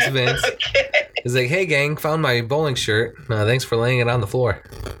 In walks Vince. Okay. He's like, hey gang, found my bowling shirt. Thanks for laying it on the floor.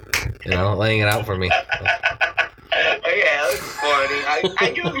 You know, laying it out for me. Okay, was funny.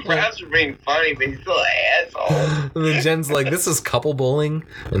 I give him props for being funny, but he's still an asshole. And then Jen's like, this is couple bowling,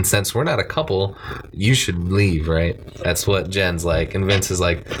 and since we're not a couple, you should leave, right? That's what Jen's like. And Vince is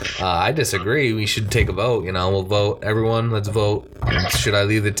like, I disagree. We should take a vote. We'll vote. Everyone, let's vote. Should I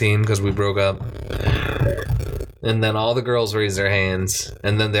leave the team because we broke up? And then all the girls raise their hands,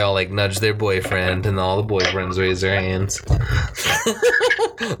 and then they all like nudge their boyfriend, and all the boyfriends raise their hands.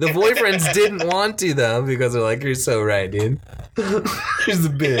 The boyfriends didn't want to though, because they're like, "You're so right, dude. He's a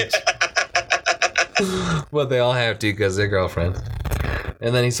bitch." But they all have to because they're girlfriends.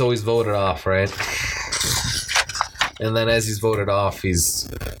 And then he's always voted off, right? And then as he's voted off, he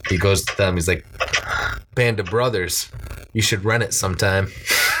goes to them. He's like, "Band of brothers, you should rent it sometime."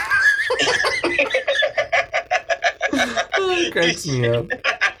 It cracks me up.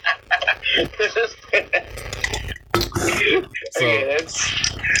 So, okay, it's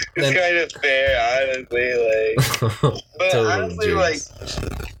kind of fair, honestly. But totally honestly, jerks.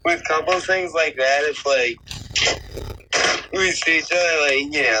 with couple things like that, it's like we see each other,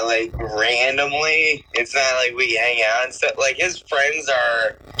 randomly. It's not like we hang out and stuff. Like, his friends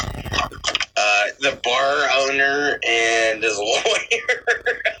are the bar owner and his lawyer.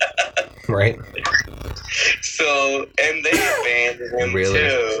 Right. So, and they abandoned him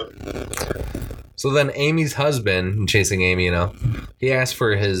too. So then Amy's husband, chasing Amy, he asked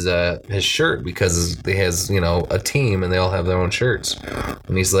for his shirt because he has, a team and they all have their own shirts.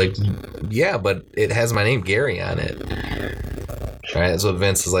 And he's like, yeah, but it has my name Gary on it. Right? So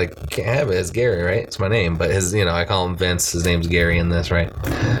Vince is like, can't have it. It's Gary, right? It's my name. But his, I call him Vince. His name's Gary in this, right?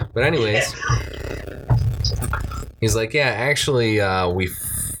 But anyways, he's like, yeah, actually, we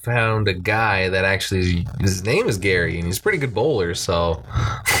found a guy that actually, his name is Gary and he's a pretty good bowler, so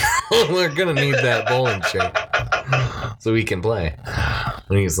we're gonna need that bowling shirt so he can play.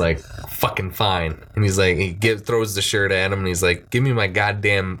 And he's like, fucking fine. And he's like, throws the shirt at him and he's like, give me my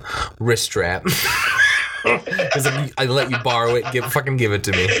goddamn wrist strap. He's like, I let you borrow it, give it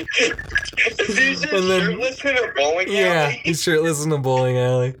to me. He's just shirtless in a bowling alley? Yeah, he's shirtless in a bowling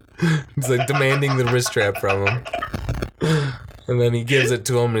alley. He's like demanding the wrist strap from him. And then he gives it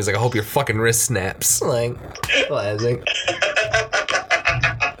to him and he's like, I hope your fucking wrist snaps. Like, classic.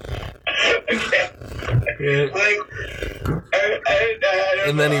 Yeah.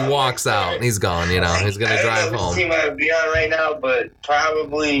 And then he walks out and he's gone, he's gonna drive home. Team I would be on right now, but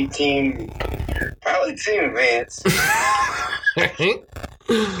probably team Vance.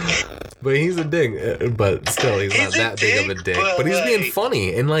 But he's a dick, but still he's not that big of a dick. But he's being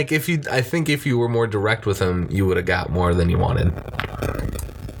funny, and like I think if you were more direct with him, you would have got more than you wanted.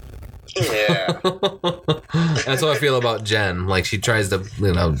 Yeah. That's how I feel about Jen. Like, she tries to,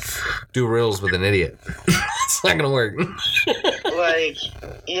 do reels with an idiot. It's not gonna work.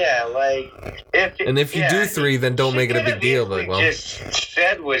 If you do 3, then don't make it a big deal. Like, well, just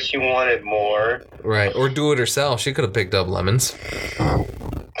said what she wanted more. Right, or do it herself. She could have picked up lemons.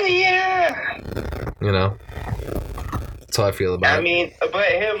 Yeah. That's how I feel about it. I mean, but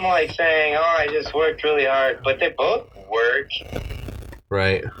him saying, "Oh, I just worked really hard," but they both work.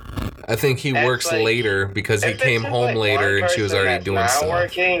 Right. I think he works later because he came home later and she was already doing stuff.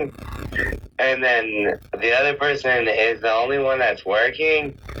 Working, and then the other person is the only one that's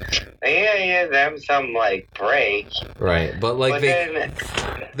working. Yeah, he gives them some break. Right, but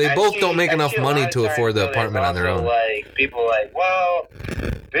they both don't make enough money to afford the apartment on their own. People well,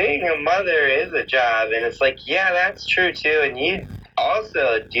 being a mother is a job, and it's yeah, that's true too, and you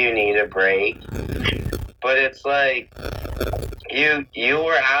also do need a break. But it's you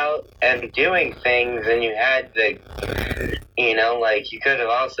were out and doing things, and you had to, you could have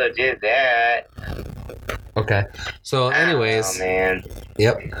also did that. Okay. So, anyways. Oh, man.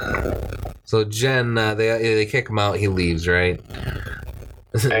 Yep. So Jen, they kick him out. He leaves, right?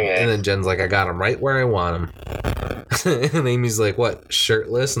 Okay. And then Jen's like, I got him right where I want him. And Amy's like, what?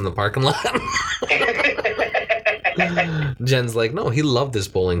 Shirtless in the parking lot? Jen's like, no, he loved this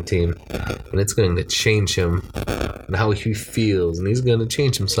bowling team, and it's going to change him and how he feels, and he's going to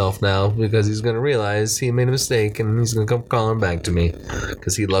change himself now because he's going to realize he made a mistake, and he's going to come calling back to me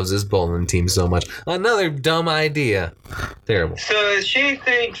because he loves his bowling team so much. Another dumb idea. Terrible. So she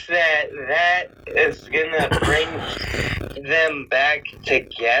thinks that is going to bring them back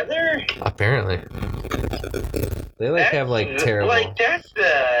together? Apparently. They have terrible.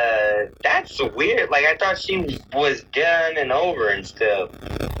 That's weird. I thought she was done and over and stuff.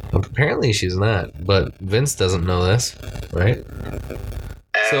 Apparently she's not, but Vince doesn't know this, right?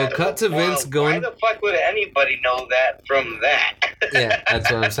 So cut to Vince going. Why the fuck would anybody know that from that? Yeah,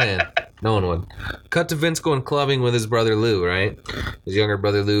 that's what I'm saying. No one would. cut to Vince going clubbing with his brother Lou, right? His younger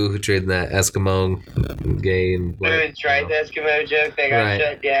brother Lou, who traded that Eskimo gay and black. Who tried the Eskimo joke that got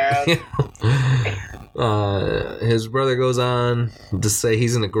shut down. His brother goes on to say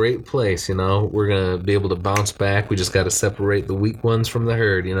he's in a great place, you know. We're going to be able to bounce back. We just got to separate the weak ones from the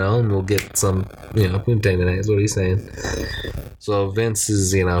herd, you know, and we'll get some, you know, tonight is what he's saying. So Vince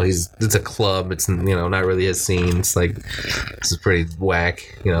is, you know, it's a club. It's, you know, not really his scene. It's like, this is pretty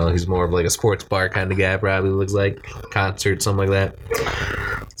whack. You know, he's more of like a sports bar kind of guy, probably looks like. Concert, something like that.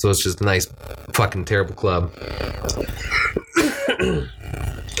 So it's just a nice, fucking terrible club.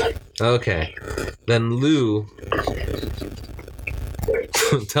 Okay. Then Lou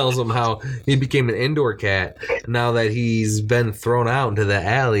tells him how he became an indoor cat. Now that he's been thrown out into the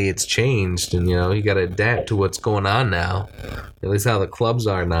alley, it's changed, and you know, you gotta adapt to what's going on now. At least how the clubs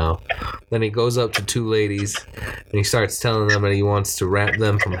are now. Then he goes up to two ladies and he starts telling them that he wants to wrap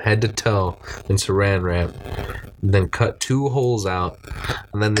them from head to toe in saran wrap. And then cut 2 holes out,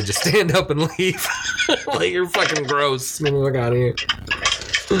 and then they just stand up and leave. Like, you're fucking gross. Get the fuck out of here.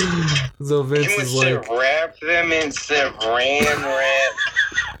 So Vince is like, wrap them in saran wrap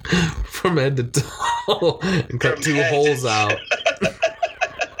from head to toe and cut 2 holes out.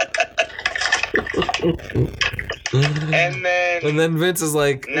 and then Vince is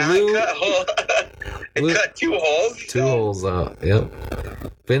like, Lou, cut 2 holes. 2 holes out. Yep.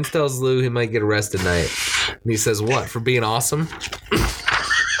 Vince tells Lou he might get arrested tonight. And he says, what, for being awesome?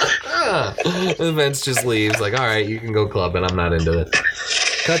 And Vince just leaves, like, alright, you can go clubbing, I'm not into it.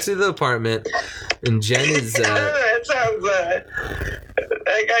 Cut to the apartment, and Jen is, that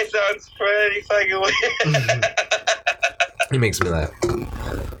guy sounds pretty fucking weird. He makes me laugh.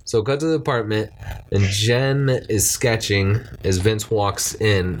 So cut to the apartment, and Jen is sketching as Vince walks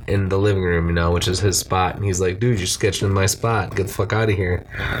in the living room, you know, which is his spot. And he's like, dude, you're sketching in my spot. Get the fuck out of here.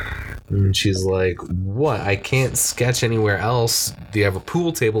 And she's like, what? I can't sketch anywhere else. Do you have a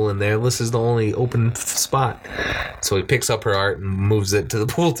pool table in there? This is the only open spot. So he picks up her art and moves it to the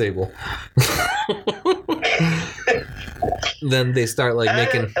pool table. Then they start like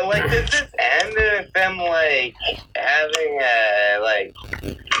making. Like, does this end with them like having like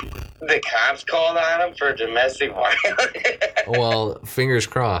the cops called on him for domestic violence? Well, fingers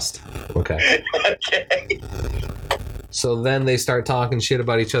crossed. Okay. Okay. So then they start talking shit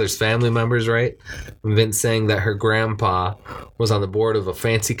about each other's family members, right? Vince saying that her grandpa was on the board of a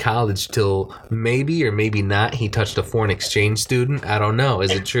fancy college till maybe or maybe not he touched a foreign exchange student. I don't know.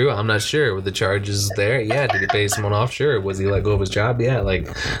 Is it true? I'm not sure. Were the charges there? Yeah. Did he pay someone off? Sure. Was he let go of his job? Yeah. Like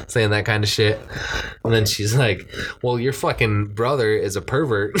saying that kind of shit. And then she's like, well, your fucking brother is a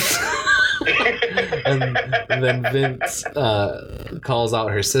pervert. and then Vince calls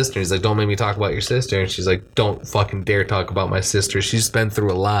out her sister. He's like, don't make me talk about your sister. And she's like, don't fucking dare talk about my sister. She's been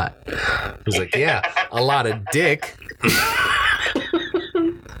through a lot. He's like, yeah, a lot of dick.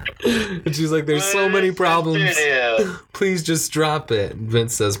 And she's like, there's so many problems. Please just drop it. And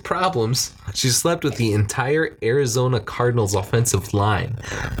Vince says, problems? She slept with the entire Arizona Cardinals offensive line.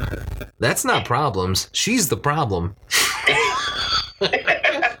 That's not problems. She's the problem.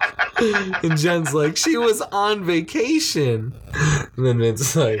 And Jen's like, she was on vacation. And then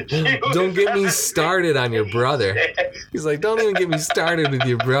Vince's like, don't get me started on your brother. He's like, don't even get me started with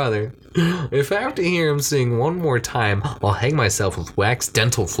your brother. If I have to hear him sing one more time, I'll hang myself with wax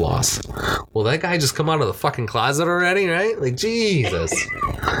dental floss. Well, that guy just come out of the fucking closet already, right? Like, Jesus.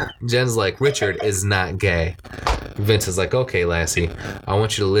 Jen's like, Richard is not gay. Vince is like, okay, Lassie, I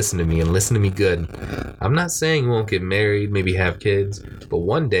want you to listen to me and listen to me good. I'm not saying you won't get married, maybe have kids, but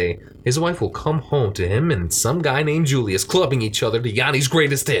one day his wife will come home to him and some guy named Julius clubbing each other to Yanni's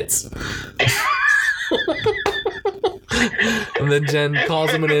greatest hits. And then Jen calls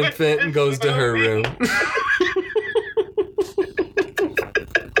him an infant and goes to her room.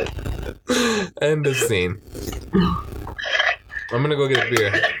 End of scene. I'm gonna go get a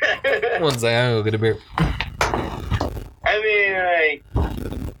beer. One second, I'll go get a beer. I mean, like,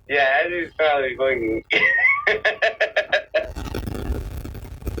 yeah, that is probably going.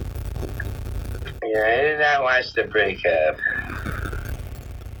 Yeah, I did not watch the breakup.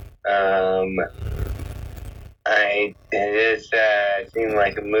 It just seemed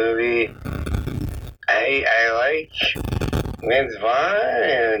like a movie. I like Vince Vaughn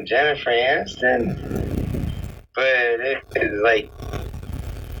and Jennifer Aniston, but it's like,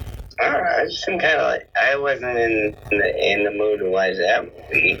 I don't know. I just seemed kind of like I wasn't in the mood to watch that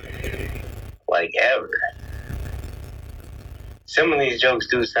movie, like, ever. Some of these jokes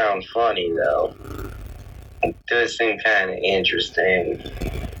do sound funny, though. It does seem kind of interesting.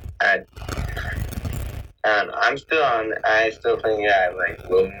 I don't know. I still think I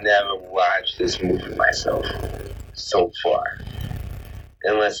will never watch this movie myself so far,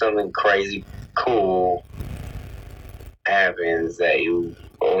 unless something crazy cool happens that you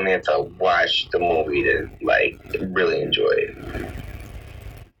only have to watch the movie to really enjoy it.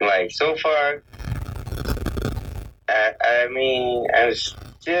 So far, I mean, I'm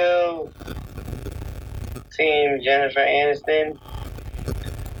still Team Jennifer Aniston,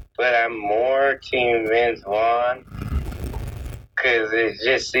 but I'm more Team Vince Vaughn, because it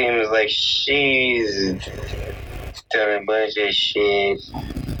just seems like she's done a bunch of shit.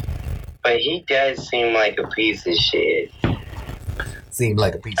 But he does seem like a piece of shit. Seemed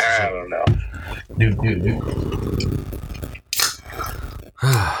like a piece of shit. I don't know.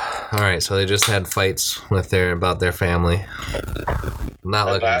 All right, so they just had fights about their family. Not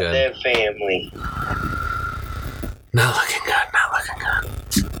looking About good. their family. Not looking good.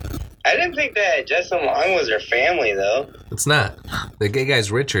 I didn't think that Justin Long was her family, though. It's not. The gay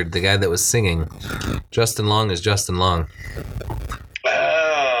guy's Richard, the guy that was singing. Justin Long is Justin Long.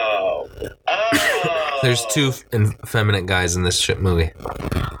 Oh. There's two effeminate guys in this shit movie.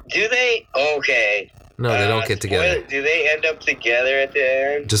 Do they? Okay. No, they don't get together. Do they end up together at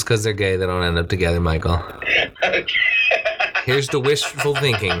the end? Just because they're gay, they don't end up together, Michael. Okay. Here's the wishful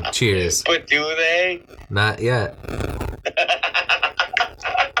thinking. Cheers. But do they? Not yet.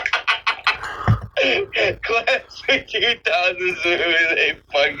 Classic 2000s movie, they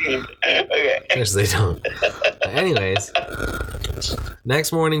fucking... Okay. Yes, they don't. Anyways,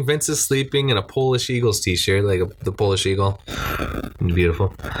 next morning, Vince is sleeping in a Polish Eagles t-shirt, the Polish Eagle.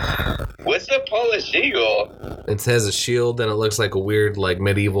 Beautiful. What's the Polish Eagle? It has a shield and it looks like a weird,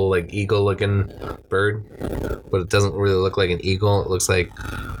 medieval, eagle-looking bird. But it doesn't really look like an eagle. It looks like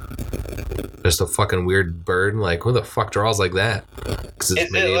just a fucking weird bird. Who the fuck draws like that? Is it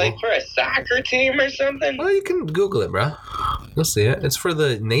for a soccer team or something? Well, you can Google it, bro. You'll see it. It's for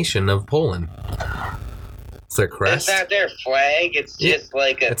the nation of Poland. It's their crest. It's not their flag. It's just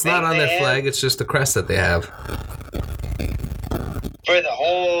It's not on their flag. It's just the crest that they have. For the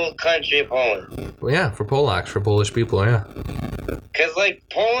whole country of Poland. Well, yeah, for Polacks, for Polish people, yeah. Because,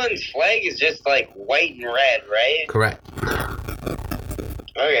 Poland's flag is just, white and red, right? Correct.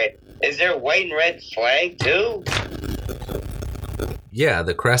 Okay. Is there a white and red flag, too? Yeah,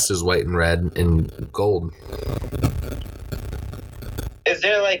 the crest is white and red and gold. Is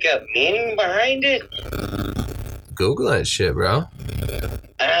there, a meaning behind it? Google that shit, bro.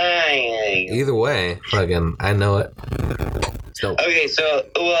 Either way, fucking, I know it. So, okay, so,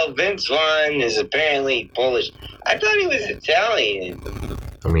 Vince Vaughn is apparently Polish. I thought he was Italian.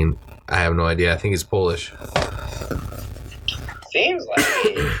 I mean, I have no idea. I think he's Polish. Seems like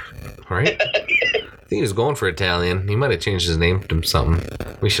it. Right? I think he was going for Italian. He might have changed his name to something.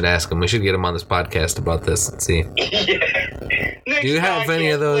 We should ask him. We should get him on this podcast about this and see. Yeah. Do you have any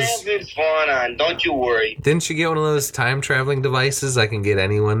of those? Vince Vaughn on. Don't you worry. Didn't you get one of those time traveling devices I can get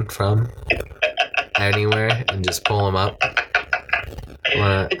anyone from anywhere and just pull them up? Do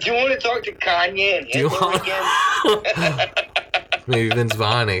you want to talk to Kanye and Hitler again? Maybe Vince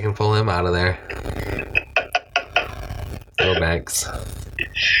Vaughn, I can pull him out of there. Throwbacks.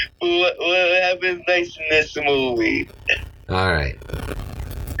 What happens next in this movie? Alright.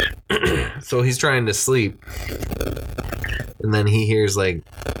 So he's trying to sleep. And then he hears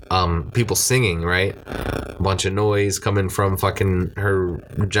people singing, right? A bunch of noise coming from fucking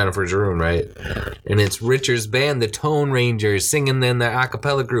Jennifer's room, right? And it's Richard's band, the Tone Rangers, singing in their a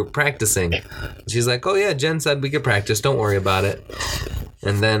cappella group, practicing. She's like, oh yeah, Jen said we could practice, don't worry about it.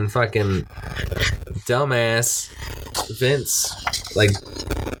 And then fucking dumbass Vince,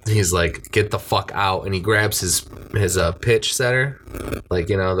 he's like, get the fuck out, and he grabs his pitch setter,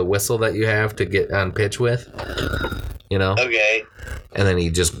 the whistle that you have to get on pitch with. Okay. And then he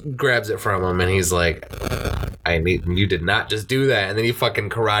just grabs it from him, and he's like, you did not just do that. And then he fucking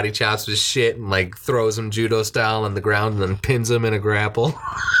karate chops his shit and throws him judo style on the ground and then pins him in a grapple.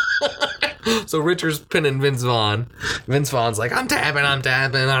 So Richard's pinning Vince Vaughn. Vince Vaughn's like, I'm tapping.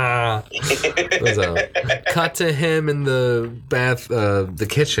 Ah. So, cut to him in the the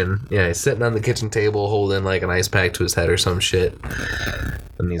kitchen. Yeah, he's sitting on the kitchen table holding an ice pack to his head or some shit.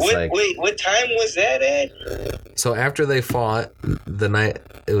 And he's wait, what time was that at? So after they fought,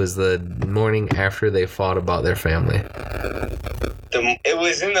 it was the morning after they fought about their family. it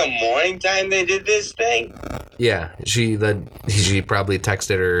was in the morning time they did this thing. Yeah, she probably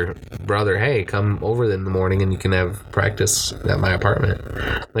texted her brother, "Hey, come over in the morning and you can have practice at my apartment."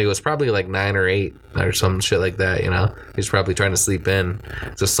 Like, it was probably like 9 or 8 or some shit like that. You know, he was probably trying to sleep in.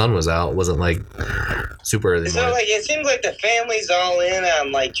 The sun was out. It wasn't like super early. So like, it seems like the family's all in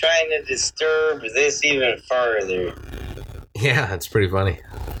on like trying to disturb this even further. Yeah, it's pretty funny.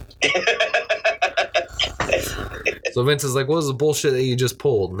 So Vince is like, "What was the bullshit that you just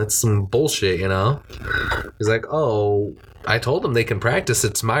pulled?" And it's some bullshit, you know? He's like, "Oh, I told him they can practice.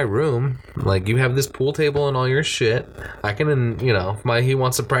 It's my room. Like, you have this pool table and all your shit. I can, you know, if he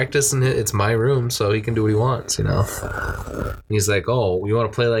wants to practice, and it's my room, so he can do what he wants, you know?" And he's like, "Oh, you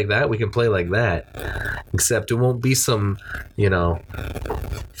want to play like that? We can play like that. Except it won't be some, you know,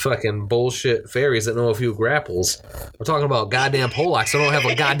 fucking bullshit fairies that know a few grapples. We're talking about goddamn Polacks that don't have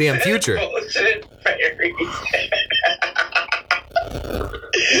a goddamn future." Bullshit fairies.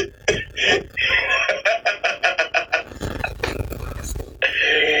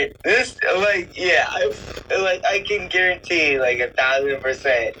 This, like, yeah, I can guarantee, like,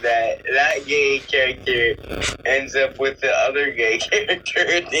 1,000% that gay character ends up with the other gay character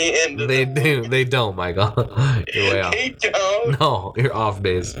at the end. They don't, Michael. You're way off. They don't. No, you're off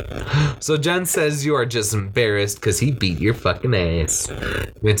base. So Jen says you are just embarrassed because he beat your fucking ass.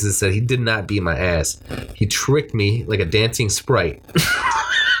 Vincent said he did not beat my ass. He tricked me like a dancing sprite.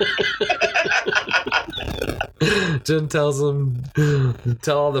 Jen tells him,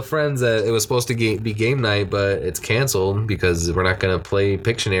 tell all the friends that it was supposed to be game night, but it's canceled because we're not going to play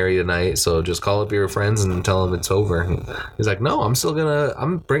Pictionary tonight. So just call up your friends and tell them it's over. He's like, "No,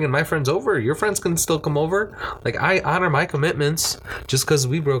 I'm bringing my friends over. Your friends can still come over. Like, I honor my commitments. Just because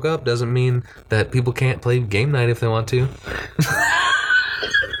we broke up doesn't mean that people can't play game night if they want to."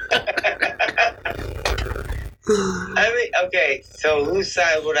 I mean, okay, so whose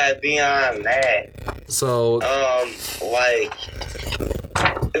side would I be on that? So, like,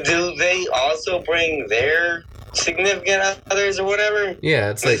 do they also bring their significant others or whatever?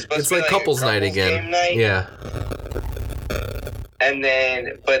 Yeah, it's like couples night again. Game night? Yeah. And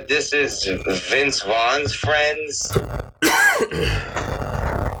then, but this is Vince Vaughn's friends.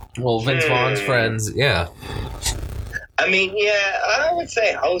 Well, Vince Vaughn's friends, yeah. I mean, yeah, I would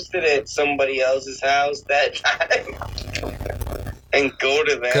say hosted at somebody else's house that time and go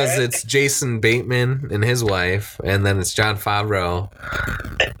to that. Because it's Jason Bateman and his wife, and then it's Jon Favreau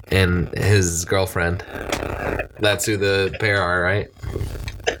and his girlfriend. That's who the pair are, right?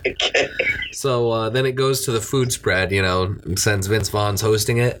 Okay. So then it goes to the food spread, you know, since Vince Vaughn's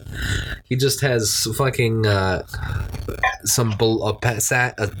hosting it. He just has fucking a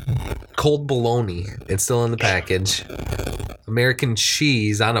cold bologna. It's still in the package. American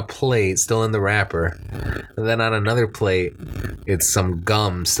cheese on a plate, still in the wrapper. And then on another plate, it's some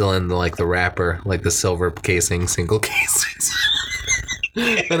gum still in the wrapper, like the silver casing, single casings.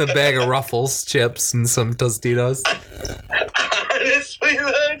 And a bag of Ruffles chips and some Tostitos. Honestly,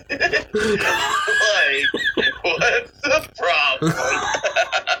 like, what's the problem?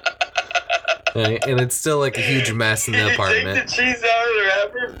 Right, and it's still like a huge mess in the apartment. Take the cheese out of the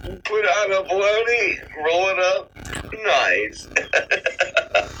wrapper, put it on a bologna, roll it up. Nice.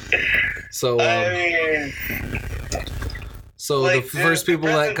 So, I mean, so like, the first people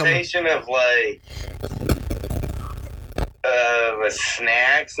that come, presentation of like the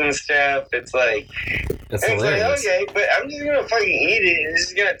snacks and stuff. It's like, that's it's like, hilarious. okay, but I'm just gonna fucking eat it, and this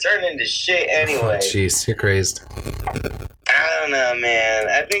is gonna turn into shit anyway. Jeez, you're crazed. I don't know, man.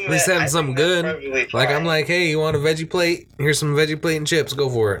 I think At least having something good. Like, I'm like, "Hey, you want a veggie plate? Here's some veggie plate and chips. Go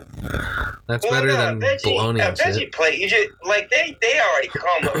for it." That's better than bologna and veggie shit. plate. You just like they already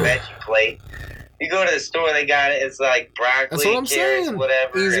come a veggie plate. You go to the store, they got it. It's like broccoli, That's what I'm carrots, saying.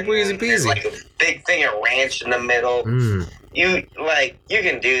 whatever. Easy breezy there's peasy. like a big thing of ranch in the middle. You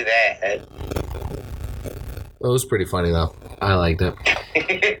can do that. It was pretty funny though. I liked it.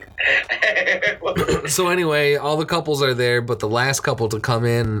 So anyway, all the couples are there, but the last couple to come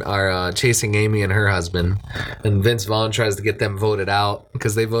in are Chasing Amy and her husband. And Vince Vaughn tries to get them voted out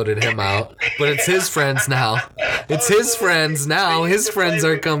because they voted him out. But it's his friends now. It's his friends now. His friends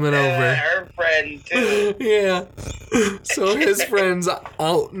are coming over. Her friend too. Yeah. So his friends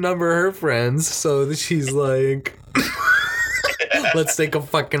outnumber her friends. So she's like, let's take a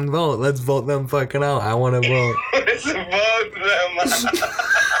fucking vote. Let's vote them fucking out. I want to vote. Let's vote them out.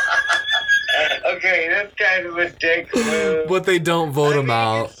 Okay, that's kind of a dick move. But they don't vote him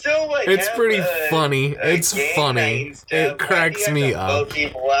out. It's pretty funny. It's funny. It cracks me up. Vote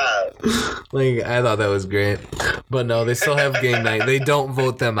people out. Like, I thought that was great. But no, they still have game night. They don't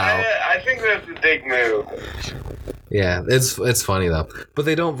vote them out. I think that's a dick move. Yeah, it's funny though. But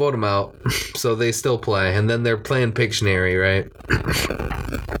they don't vote him out, so they still play. And then they're playing Pictionary, right?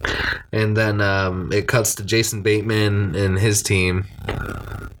 And then it cuts to Jason Bateman and his team,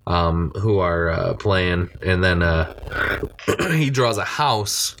 who are playing. And then he draws a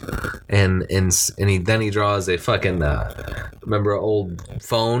house, and he draws a fucking remember an old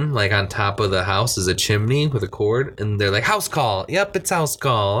phone like on top of the house is a chimney with a cord, and they're like, house call. Yep, it's house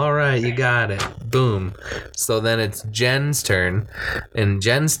call. All right, you got it. Boom. So then it's Jen's turn, and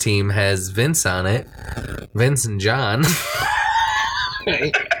Jen's team has Vince on it. Vince and John.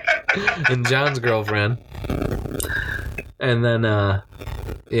 Right? And John's girlfriend. And then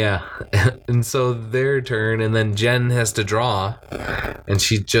yeah. And so their turn, and then Jen has to draw, and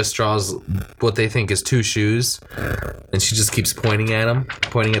she just draws what they think is two shoes, and she just keeps pointing at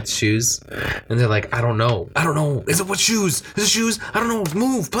the shoes, and they're like, I don't know, is it what shoes? Is it shoes? I don't know,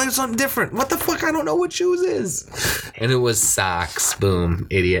 move, play something different, what the fuck, I don't know what shoes is. And it was socks. Boom,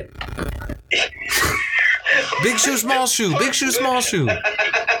 idiot. Big shoe, small shoe, big shoe, small shoe.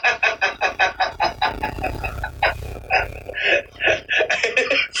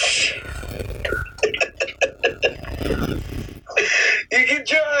 You could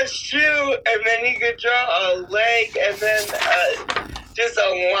draw a shoe, and then you could draw a leg, and then just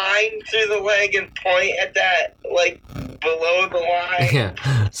a line through the leg and point at that, like, below the line.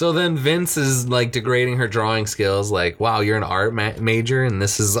 Yeah. So then Vince is, like, degrading her drawing skills, like, wow, you're an art major, and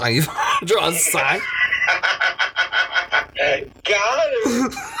this is how you draw a sock? Got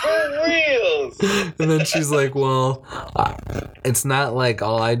him! For reals! And then she's like, well, it's not like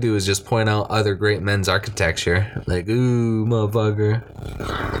all I do is just point out other great men's architecture. Like, ooh, motherfucker.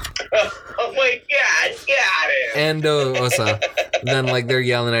 Oh my god, got him! And so then, like, they're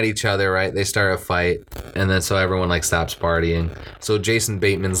yelling at each other, right? They start a fight, and then so everyone, like, stops partying. So Jason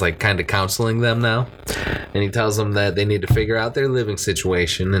Bateman's, like, kind of counseling them now, and he tells them that they need to figure out their living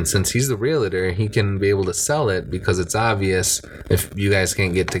situation, and since he's the realtor, he can be able to sell it, because it's obvious if you guys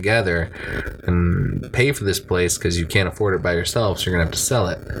can't get together and pay for this place because you can't afford it by yourself, so you're gonna have to sell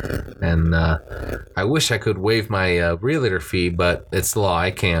it. And I wish I could waive my realtor fee, but it's the law, I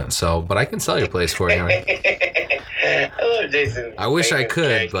can't. So, but I can sell your place for you. I love Jason. I wish I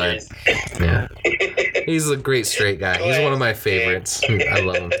could, but yeah, he's a great straight guy. He's one of my favorites. I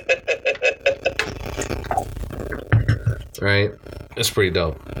love him. Right? It's pretty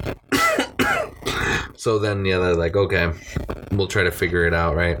dope. So then, yeah, they're like, okay, we'll try to figure it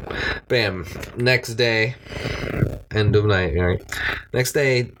out, right? Bam. Next day, end of night, right? Next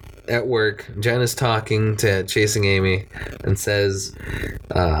day at work, Jen is talking to Chasing Amy and says,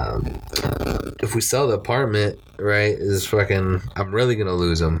 if we sell the apartment, right, is fucking, I'm really gonna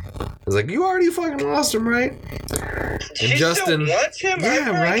lose him. I was like, you already fucking lost him, right? She Justin still wants him? Yeah,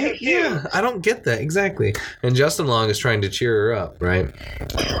 right? Confused. Yeah, I don't get that, exactly. And Justin Long is trying to cheer her up, right?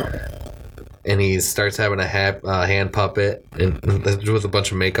 And he starts having a hand puppet and with a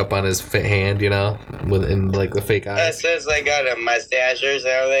bunch of makeup on his hand, you know, in like the fake eyes. That says like got a mustache or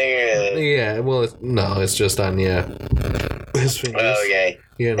something. Or... Yeah, well, it's just on his fingers. Oh, okay.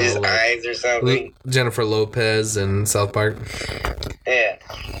 You know, his like, eyes or something. Jennifer Lopez in South Park. Yeah.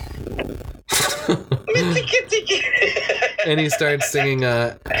 And he starts singing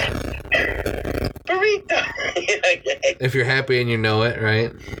burrito. If you're happy and you know it,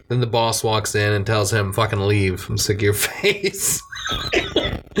 right? Then the boss walks in and tells him, fucking leave. I'm sick of your face.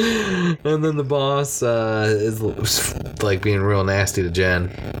 And then the boss is like being real nasty to Jen.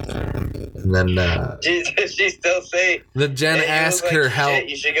 And then she still say then Jen asks her help.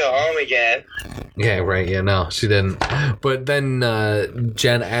 You should go home again. Yeah, right. Yeah, no, she didn't. But then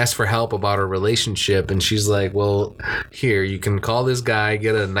Jen asked for help about her relationship, and she's like, well, here, you can call this guy,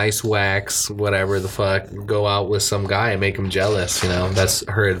 get a nice wax, whatever the fuck, go out with some guy and make him jealous, you know? That's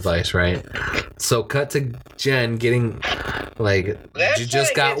her advice, right? So cut to Jen getting, like, you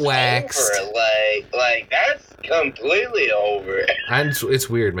just got waxed. Over. Like, that's completely over. It's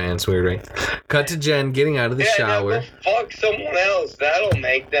weird, man. It's weird, right? Cut to Jen getting out of the shower. No, go fuck someone else. That'll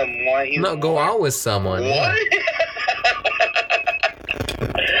make them want you. No, go out with someone. What?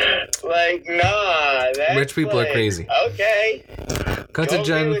 Like, nah. Rich people are crazy. Okay. Cut to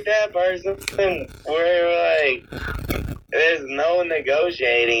Jen. With that person where, like, there's no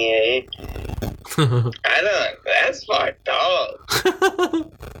negotiating it. That's fucked up.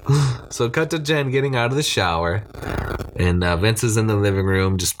 So cut to Jen getting out of the shower, and Vince is in the living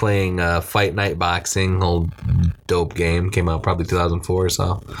room just playing Fight Night Boxing, old dope game, came out probably 2004 or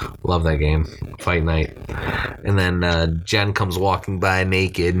so. Love that game. fight night. And then Jen comes walking by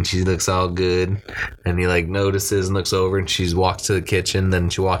naked, and she looks all good. And he like notices and looks over, and she walks to the kitchen. Then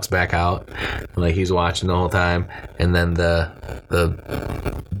she walks back out, and like he's watching the whole time. And then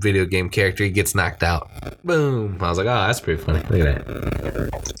the video game character, he gets knocked out. Boom! I was like, oh, that's pretty funny. Look at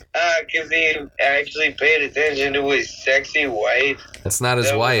that. Because he actually paid attention to his sexy wife. That's not his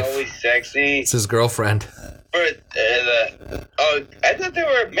That was wife. always sexy. It's his girlfriend. I thought they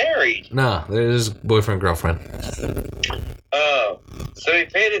were married. No, there's boyfriend, girlfriend. Oh, so he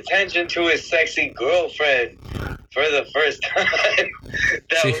paid attention to his sexy girlfriend for the first time.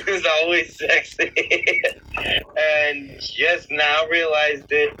 That was always sexy. And just now realized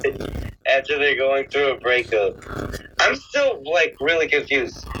it after they're going through a breakup. I'm still, like, really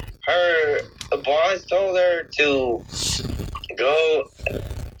confused. Her boss told her to go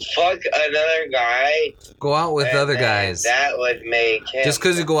fuck another guy. Go out with other guys. That would make him... Just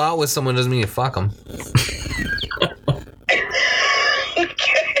because you go out with someone doesn't mean you fuck them.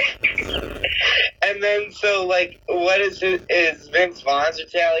 And then, so, like, what is Vince Vaughn's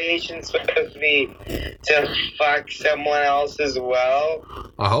retaliation supposed to be to fuck someone else as well?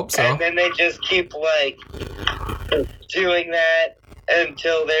 I hope so. And then they just keep, like, doing that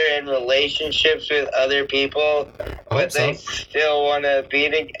until they're in relationships with other people, but they still want to be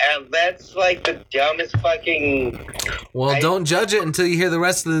together. And that's, like, the dumbest fucking... Well, don't judge it until you hear the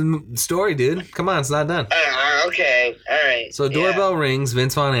rest of the story, dude. Come on, it's not done. Okay, alright. So doorbell rings,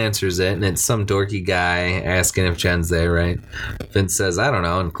 Vince Vaughn answers it, and it's some dorky guy asking if Jen's there, right? Vince says, I don't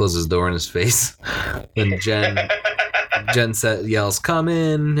know, and closes the door in his face. Then Jen yells, come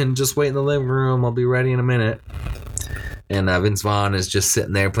in, and just wait in the living room, I'll be ready in a minute. And Vince Vaughn is just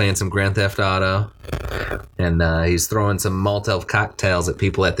sitting there playing some Grand Theft Auto. And he's throwing some Molotov cocktails at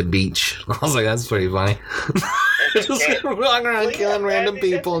people at the beach. I was like, that's pretty funny. Just walking around killing random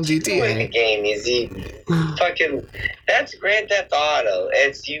people in GTA. Game is he fucking? That's Grand Theft Auto.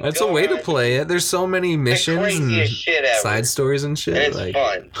 That's a way to play it. There's so many missions and shit ever. side stories and shit. It's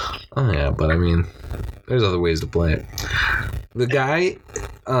fun. Oh yeah, but I mean, there's other ways to play it. The guy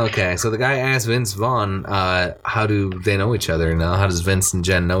asked Vince Vaughn, how do they know each other now? How does Vince and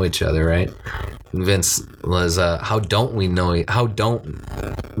Jen know each other, right? And Vince was, how don't we know each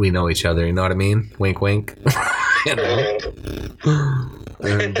other? You know what I mean? Wink, wink. You know?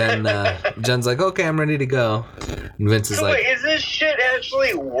 And then Jen's like, okay, I'm ready to go. And Vince is like, wait, is this shit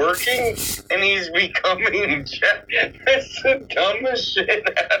actually working? And he's becoming Jen? That's the dumbest shit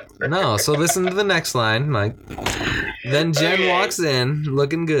ever. No, so listen to the next line. Like, then Jen walks in,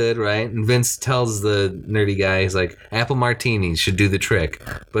 looking good, right? And Vince tells the nerdy guy, he's like, apple martinis should do the trick,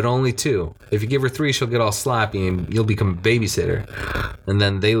 but only 2. If you give her 3, she'll get all sloppy and you'll become a babysitter. And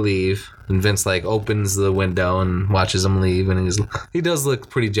then they leave, and Vince like opens the window and watches them leave, and he does look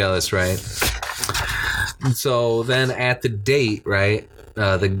pretty jealous, right? And so then at the date, right?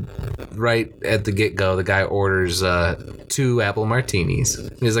 Right at the get-go, the guy orders 2 apple martinis.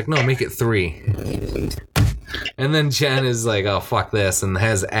 He's like, no, make it 3. And then Jen is like, oh, fuck this, and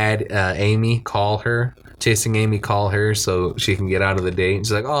has Chasing Amy call her so she can get out of the date. And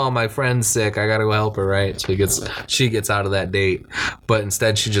she's like, oh, my friend's sick, I gotta go help her, right? So she gets out of that date, but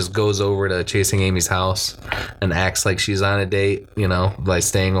instead she just goes over to Chasing Amy's house and acts like she's on a date, you know, by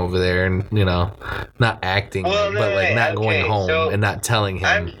staying over there and, you know, not acting, not going home and not telling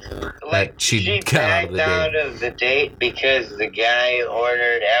him that she got out of the date because the guy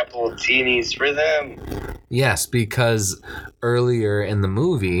ordered apple teenies for them. Yes, because earlier in the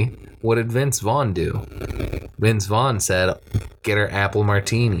movie, what did Vince Vaughn do? Vince Vaughn said, get her apple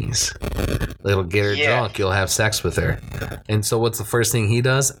martinis. It'll get her drunk. You'll have sex with her. And so what's the first thing he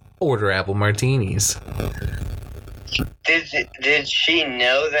does? Order apple martinis. Did she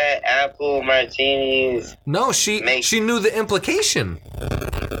know that apple martinis... No, she knew the implication.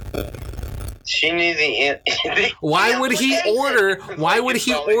 She knew the Why would he order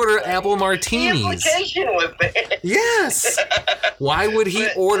apple martinis? The implication was there. Yes. Why would he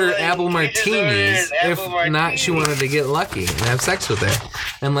order apple martinis if not she wanted to get lucky and have sex with her?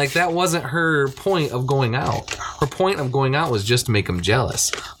 And like that wasn't her point of going out. Her point of going out was just to make him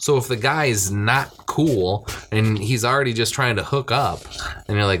jealous. So if the guy's not cool and he's already just trying to hook up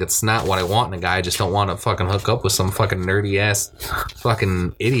and you're like, it's not what I want in a guy, I just don't want to fucking hook up with some fucking nerdy ass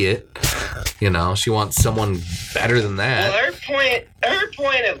fucking idiot. You know, she wants someone better than that. Well, her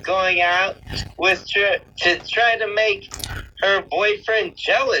point of going out was to try to make her boyfriend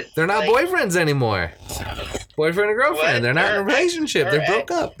jealous. They're not boyfriends anymore. boyfriend and girlfriend. What? They're not in a relationship. They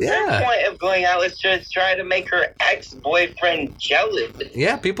broke up. Her Yeah. point of going out was just try to make her ex-boyfriend jealous.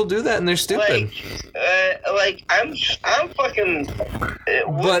 Yeah, people do that and they're stupid. I'm fucking.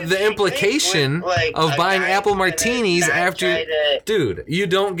 But the implication of buying apple martinis after... Dude, you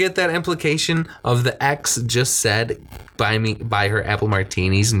don't get that implication of the ex just said, buy her apple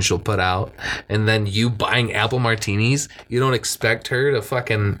martinis and she'll put out, and then you buying apple martinis? You don't expect her to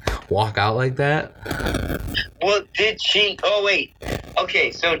fucking walk out like that? Well, did she... Oh, wait.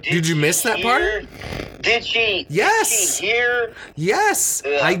 Okay, so did you miss that part? Did she... Yes. Did she hear... Yes.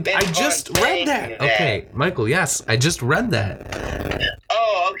 I just read that. Okay, Michael, yes. I just read that.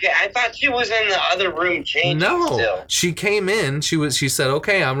 Oh, okay. I thought she was in the other room changing still. She came in. She said,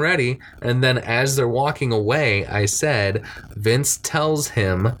 okay, I'm ready. And then as they're walking away, I said, Vince tells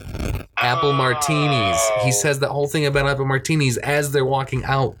him apple martinis. He says the whole thing about apple martinis as they're walking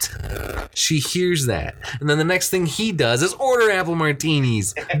out. She hears that. And then the next thing he does is order apple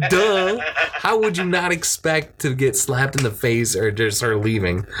martinis. Duh. How would you not expect to get slapped in the face or just start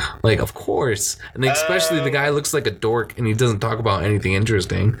leaving? Like, of course. And especially the guy looks like a dork and he doesn't talk about anything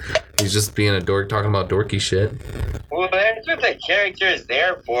interesting. He's just being a dork talking about dorky shit. Well, that's what the character is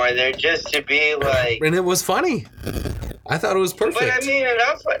there for. They're just to be like... And it was funny. I thought it was perfect. But I mean,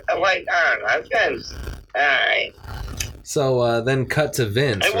 enough. Like, I don't know. I've been... Alright. So then cut to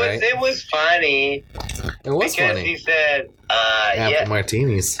Vince, right? It was funny. It was because funny. He said, apple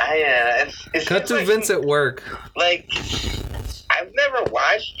martinis. Cut to Vince at work. Like, I've never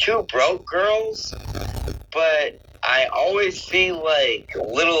watched Two Broke Girls, but I always see, like,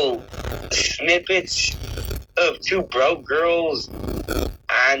 little snippets of Two Broke Girls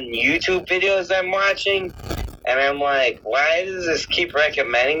on YouTube videos I'm watching, and I'm like, why does this keep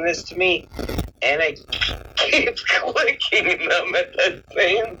recommending this to me? And I keep clicking them at the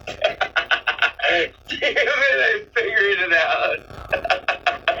same time. Damn it, I figured it out.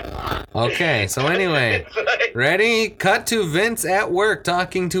 Okay, so anyway, ready? Cut to Vince at work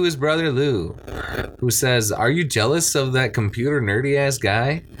talking to his brother Lou, who says, are you jealous of that computer nerdy ass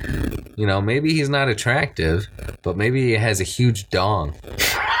guy? You know, maybe he's not attractive, but maybe he has a huge dong.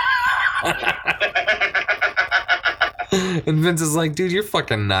 And Vince is like, dude, you're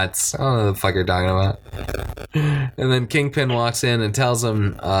fucking nuts. I don't know what the fuck you're talking about. And then Kingpin walks in and tells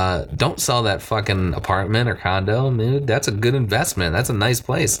him, don't sell that fucking apartment or condo, dude. That's a good investment. That's a nice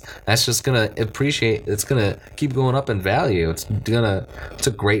place. That's just gonna appreciate. It's gonna keep going up in value. It's a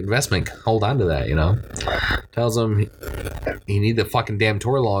great investment. Hold on to that, you know. Tells him he need the fucking damn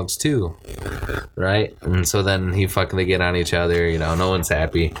tour logs too, right? And so then they get on each other. You know, no one's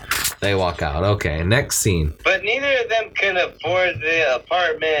happy. They walk out. Okay, next scene. But neither of them can afford the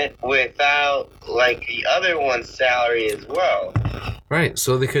apartment without, like, the other one's salary as well. Right,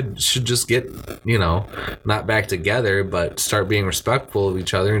 so they should just get, you know, not back together, but start being respectful of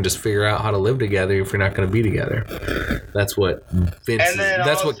each other and just figure out how to live together if you're not going to be together. That's what Vince.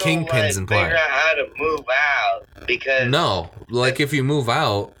 That's what Kingpin's implying. Figure out how to move out because like if you move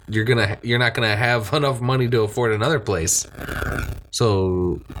out, you're not gonna have enough money to afford another place.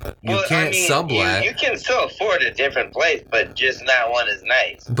 So you can't sublet. You can still afford a different place, but just not one as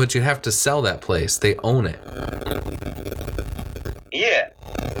nice. But you have to sell that place. They own it. Yeah.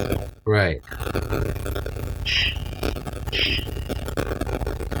 Right.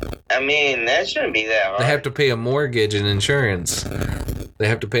 I mean, that shouldn't be that hard. They have to pay a mortgage and insurance. They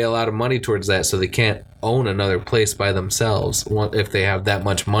have to pay a lot of money towards that, so they can't own another place by themselves if they have that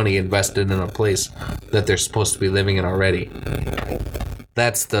much money invested in a place that they're supposed to be living in already.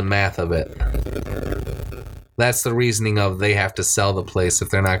 That's the math of it. That's the reasoning of they have to sell the place if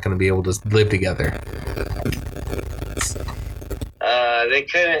they're not going to be able to live together. They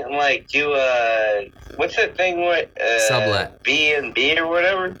couldn't, like, do what's that thing with sublet B&B or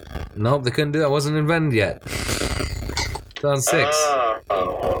whatever? Nope, they couldn't do that. It wasn't invented yet. 2006.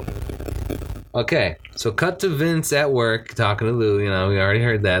 Okay, so cut to Vince at work talking to Lou. You know, we already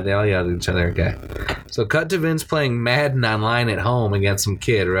heard that. They all yelled at each other. Okay. So cut to Vince playing Madden online at home against some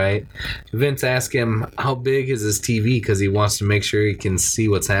kid, right? Vince asks him how big is his TV because he wants to make sure he can see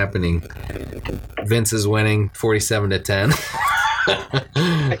what's happening. Vince is winning 47-10.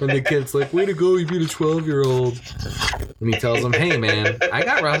 And the kid's like, way to go, you beat a 12-year-old. And he tells him, hey, man, I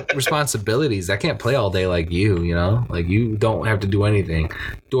got responsibilities. I can't play all day like you, you know? Like, you don't have to do anything.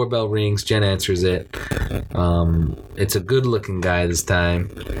 Doorbell rings. Jen answers it. It's a good-looking guy this time.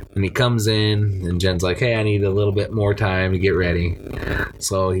 And he comes in, and Jen's like, hey, I need a little bit more time to get ready.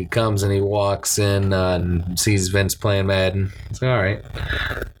 So he comes and he walks in and sees Vince playing Madden. He's like, all right.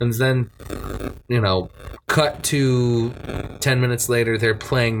 And then cut to 10 minutes later, they're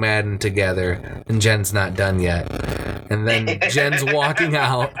playing Madden together, and Jen's not done yet. And then Jen's walking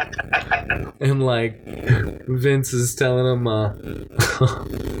out, and like Vince is telling him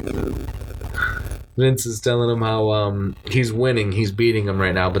how he's winning, he's beating him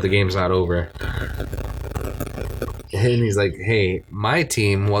right now, but the game's not over. And he's like, hey, my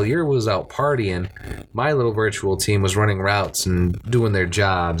team, while yours was out partying, my little virtual team was running routes and doing their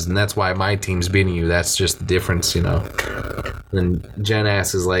jobs, and that's why my team's beating you. That's just the difference, And Jen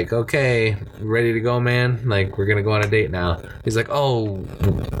asks is like, okay, ready to go, man? Like, we're going to go on a date now. He's like, oh,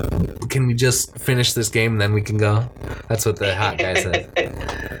 can we just finish this game and then we can go? That's what the hot guy said.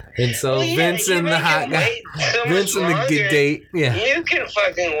 And so Vince and the hot guy, Vince and the date, yeah. You can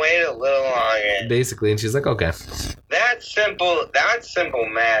fucking wait a little longer. Basically, and she's like, okay. That's simple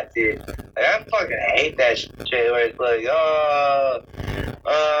math, dude. Like, I fucking hate that shit where it's like,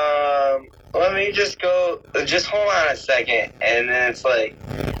 let me just hold on a second. And then it's like,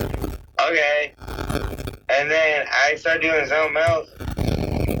 okay. And then I start doing something else.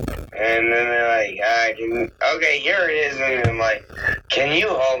 And then they're like, okay, here it is. And I'm like, can you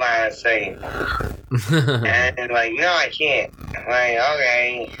hold on a second? And like, no, I can't. I'm like,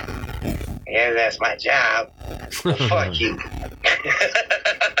 okay. Yeah, that's my job. Fuck you.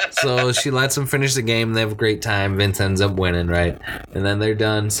 So she lets him finish the game. They have a great time. Vince ends up winning, right? And then they're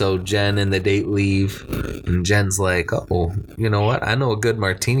done. So Jen and the date leave. And Jen's like, oh, you know what? I know a good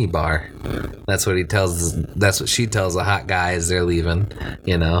martini bar. That's what she tells the hot guy as they're leaving.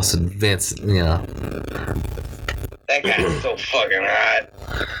 So Vince, That guy's so fucking hot.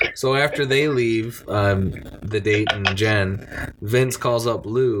 So after they leave, the date and Jen, Vince calls up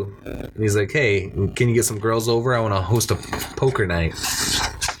Lou, and he's like, hey, can you get some girls over? I want to host a poker night.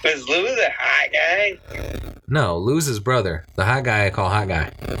 Is Lou the hot guy? No, Lou's his brother. The hot guy I call hot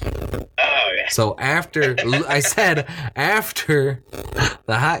guy. Oh, yeah. So after, after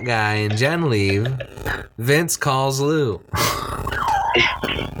the hot guy and Jen leave, Vince calls Lou.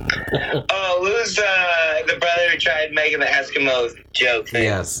 Oh, Lou's the brother who tried making the Eskimo joke thing.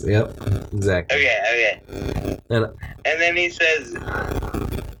 Yes, yep, exactly. Okay. And then he says,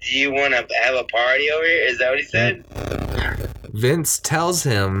 do you want to have a party over here? Is that what he said? Vince tells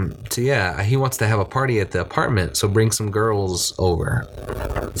him he wants to have a party at the apartment, so bring some girls over.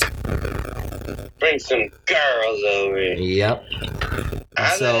 Bring some girls over. Yep.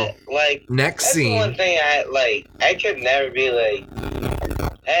 Next scene. That's the one thing I could never be like,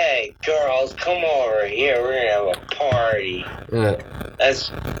 hey, girls, come over here. We're gonna have a party. That's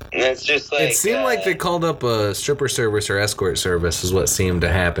just like. It seemed like they called up a stripper service or escort service, is what seemed to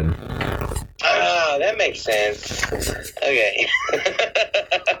happen. Oh, that makes sense. Okay.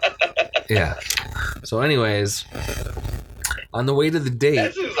 Yeah. So, anyways, on the way to the date.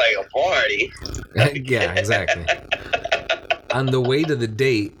 That seems like a party. Yeah, exactly. On the way to the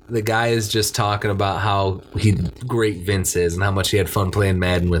date, the guy is just talking about how great Vince is and how much he had fun playing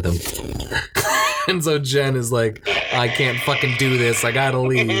Madden with him. And so Jen is like, I can't fucking do this. I gotta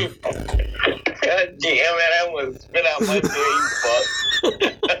leave. God damn it, I almost spit out my big butt.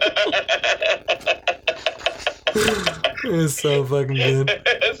 It's so fucking good.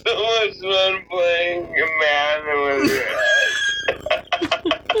 It's so much fun playing Madden with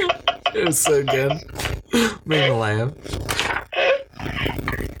you. It was so good. Made me laugh.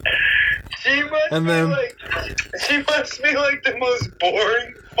 She must be like the most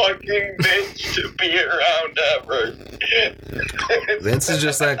boring fucking bitch to be around ever. Vince is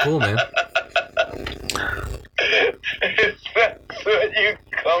just that cool, man. That's when you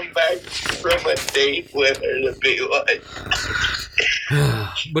come back from a date with her to be like.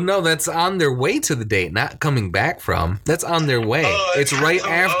 But no, that's on their way to the date, not coming back from. That's on their way. It's right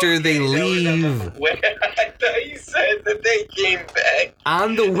after they leave. I thought you said that they came back.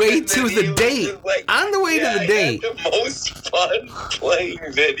 On the way to the date. On the way to the date. I had the most fun playing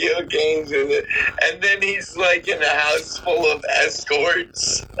video games with it. And then he's like in a house full of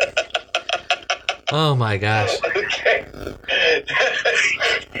escorts. Oh my gosh. Okay.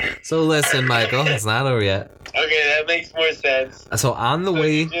 So listen, Michael, it's not over yet. Okay, that makes more sense. So on the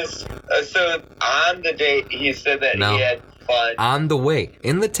way. So on the date, he said that he had fun. On the way.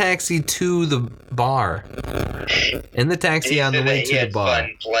 In the taxi to the bar. In the taxi on the way to the bar.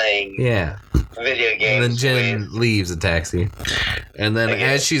 Fun playing video games. And then Jen leaves the taxi. And then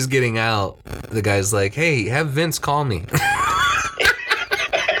as she's getting out, the guy's like, hey, have Vince call me.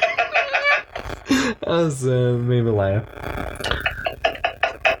 That was, made me laugh.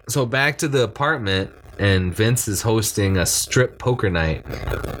 So back to the apartment, and Vince is hosting a strip poker night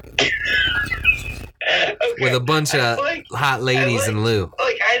with a bunch of hot ladies and Lou.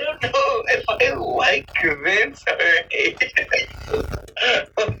 Like, I don't know if I like Vince, alright?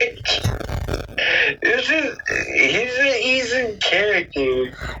 He's a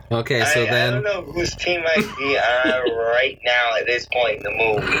character. Okay, so I then... don't know whose team I'd be on right now at this point in the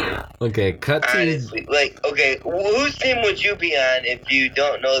movie. Okay, cut to... Honestly, like, okay, whose team would you be on if you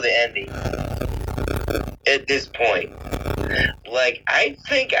don't know the ending? At this point. Like, I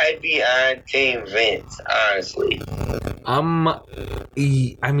think I'd be on Team Vince, honestly. I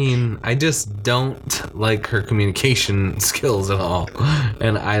mean, I just don't like her communication skills at all.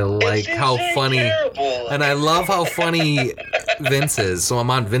 And I like how funny... Terrible. And I love how funny Vince is. So I'm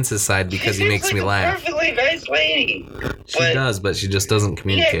on Vince's side because he makes me laugh. She's a perfectly nice lady. She does, but she just doesn't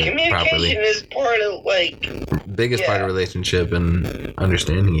communicate communication properly. is part of, like... Biggest part of relationship and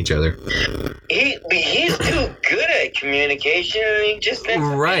understanding each other. He's too good at communication, and he just ends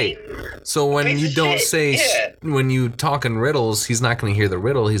up Right. So when piece you of don't shit. say, when you talk in riddles, he's not going to hear the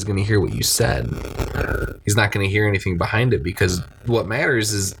riddle. He's going to hear what you said. He's not going to hear anything behind it because what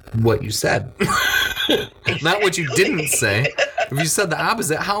matters is what you said, not what you didn't say. If you said the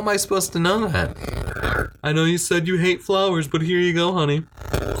opposite, how am I supposed to know that? I know you said you hate flowers, but here you go, honey.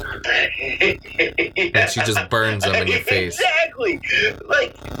 And she just burns them in your face. Exactly.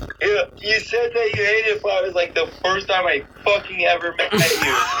 Like, you said that you hated flowers like the first time I fucking ever met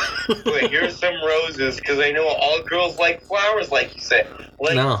you. But here's some roses, because I know all girls like flowers, like you said.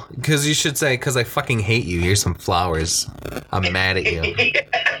 Like, No, because you should say, because I fucking hate you. Here's some flowers. I'm mad at you.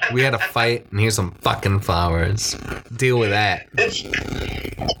 We had a fight, and here's some fucking flowers. Deal with that.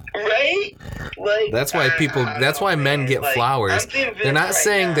 Right? Like, That's why people. That's why men get like, flowers. I'm convinced They're not right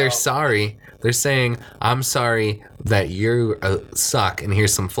saying now. they're sorry. They're saying I'm sorry that you suck, and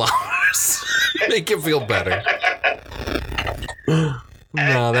here's some flowers. Make you feel better.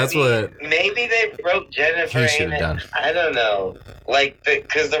 No, that's what Maybe they wrote Jennifer. he should have in it. done. I don't know. Like,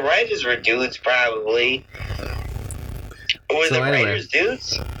 because the writers were dudes, probably. Were So the anyway. writers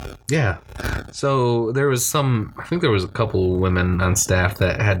dudes? Yeah. So there was I think there was a couple women on staff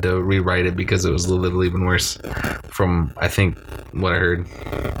that had to rewrite it because it was a little even worse from, I think, what I heard.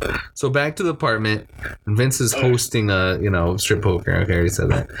 So back to the apartment. Vince is hosting a, strip poker. Okay, I already said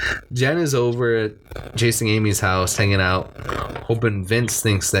that. Jen is over at Chasing Amy's house hanging out, hoping Vince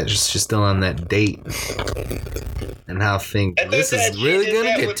thinks that she's still on that date. And how this is really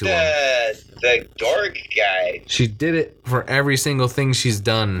going to get to him. The dork guy. She did it for every single thing she's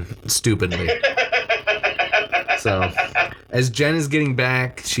done stupidly. So, as Jen is getting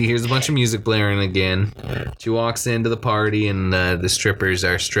back, she hears a bunch of music blaring again. She walks into the party, and the strippers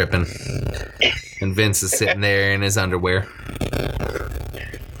are stripping. And Vince is sitting there in his underwear.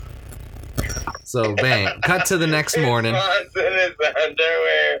 So, bang. Cut to the next morning. He's in his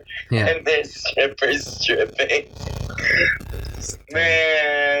underwear, Yeah. and there's strippers stripping.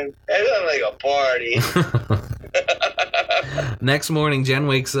 Man, that sounds like a party. Next morning, Jen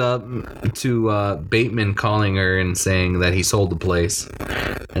wakes up to Bateman calling her and saying that he sold the place.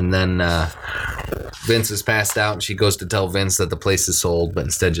 And then Vince is passed out, and she goes to tell Vince that the place is sold, but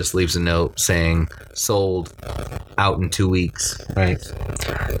instead just leaves a note saying, sold, out in 2 weeks. Right.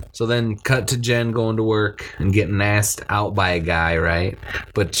 So then cut to Jen going to work and getting asked out by a guy, right?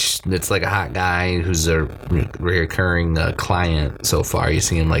 But it's like a hot guy who's a recurring client so far. You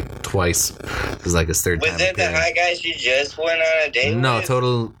see him like twice. This is like his third time. Was that the appearing. hot guy she just went on a date No, with?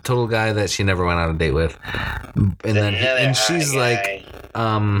 total guy that she never went on a date with. And then Another she's hot like, guy.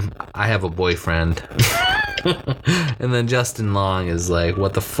 I have a boyfriend. And then Justin Long is like,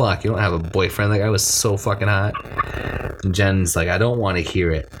 what the fuck? You don't have a boyfriend? That guy was so fucking hot. And Jen's like, I don't want to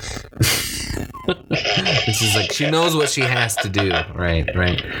hear it. And she's like, she knows what she has to do. Right.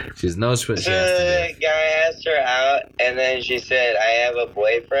 She knows what she So has to the guy asked her out, and then she said, I have a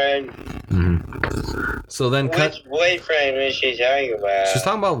boyfriend. do. Mm-hmm. So then cut. Which boyfriend was she talking about? She's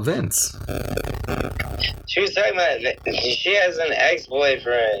talking about Vince. She was talking about, she has an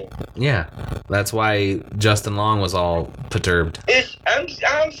ex-boyfriend. Yeah. That's why Justin Long was all perturbed.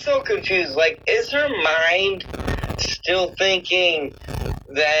 I'm so confused. Like, is her mind still thinking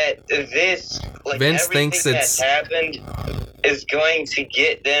that this, like, Vince everything thinks that's happened is going to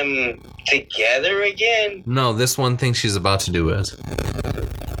get them together again? No, this one thing she's about to do is.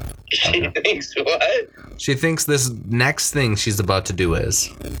 She thinks what? She thinks this next thing she's about to do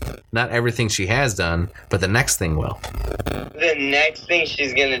is. Not everything she has done, but the next thing will. The next thing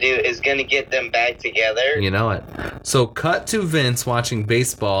she's gonna do is gonna get them back together. You know it. So cut to Vince watching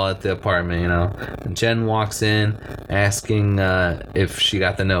baseball at the apartment, and Jen walks in asking if she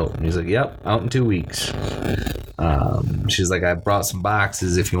got the note. And he's like, yep, out in 2 weeks. She's like, I brought some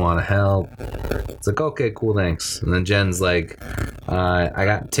boxes if you want to help. It's like, okay, cool, thanks. And then Jen's like, I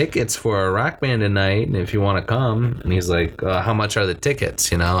got tickets for a rock band tonight, and if you want to come. And he's like, how much are the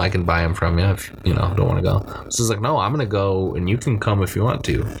tickets? I can buy them from you if you don't want to go. So he's like, no, I'm gonna go, and you can come if you want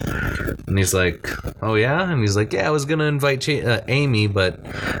to. And he's like, oh yeah? And he's like, yeah, I was gonna invite Amy, but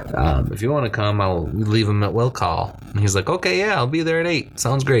if you want to come, I'll leave him at will call. And he's like, okay, yeah, I'll be there at 8.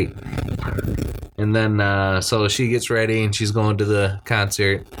 Sounds great. And then, so she gets ready and she's going to the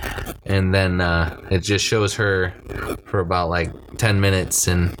concert. And then it just shows her for about like 10 minutes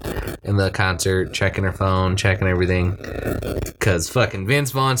in the concert, checking her phone, checking everything. Because fucking Vince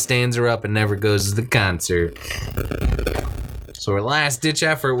Vaughn stands her up and never goes to the concert. So her last ditch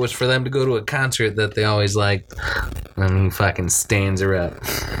effort was for them to go to a concert that they always liked. And he fucking stands her up.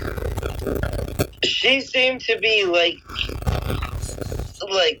 She seemed to be like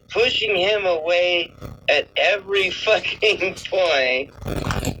pushing him away at every fucking point,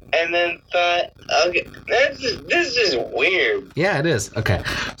 and then thought, okay, this is weird. Yeah, it is. Okay,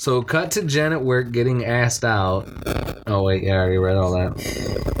 so cut to Jen at work getting asked out. Oh wait, yeah, I already read all that.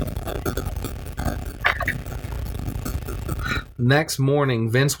 Next morning,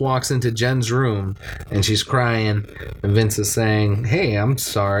 Vince walks into Jen's room, and she's crying, and Vince is saying, hey, I'm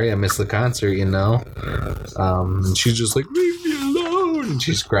sorry, I missed the concert, and she's just like, leave me alone, and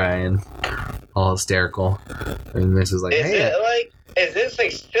she's crying, all hysterical, and Vince is like, hey. Is this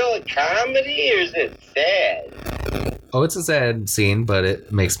still a comedy, or is it sad? Oh, it's a sad scene, but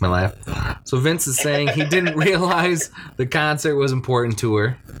it makes me laugh. So Vince is saying he didn't realize the concert was important to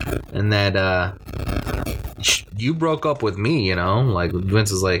her, and that, you broke up with me, like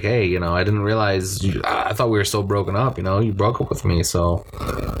Vince is like, hey, I didn't realize I thought we were so broken up, you broke up with me, so,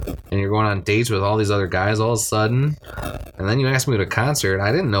 and you're going on dates with all these other guys all of a sudden, and then you asked me to a concert.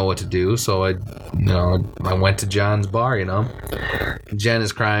 I didn't know what to do, so I went to John's bar, Jen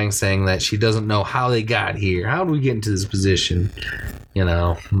is crying, saying that she doesn't know how they got here. How did we get into this position?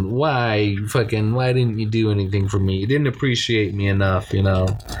 Why didn't you do anything for me? You didn't appreciate me enough,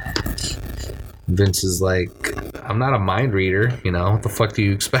 Vince is like, I'm not a mind reader, what the fuck do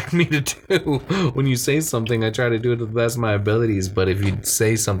you expect me to do? When you say something, I try to do it to the best of my abilities, but if you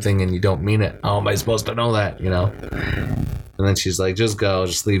say something and you don't mean it, how am I supposed to know that, And then she's like, just go,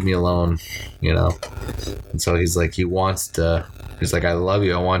 just leave me alone, And so he's like, he's like, I love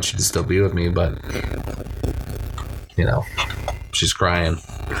you, I want you to still be with me, but, she's crying.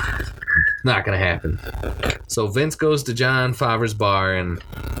 Not gonna happen. So Vince goes to Jon Favre's bar, and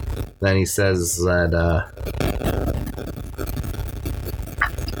then he says that,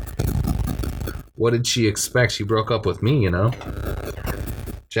 what did she expect? She broke up with me,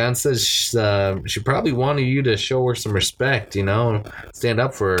 John says she probably wanted you to show her some respect, stand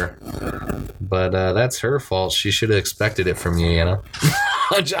up for her. But that's her fault. She should have expected it from you,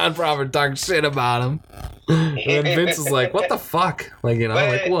 Jon Favre talks shit about him. And Vince is like, what the fuck?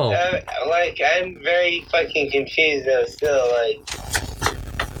 Whoa. I'm very fucking confused though, still,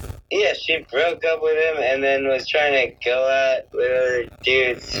 yeah, she broke up with him and then was trying to go out with other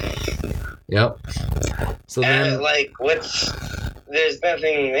dudes. Yep. So then, there's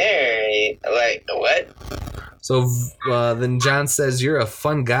nothing there. What? So then John says, you're a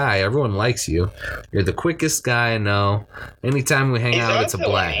fun guy. Everyone likes you. You're the quickest guy I know. Anytime we hang out, it's a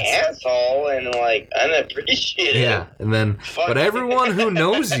blast. He's also an asshole and, unappreciative. Yeah, and then, but everyone who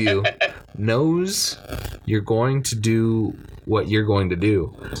knows you knows you're going to do what you're going to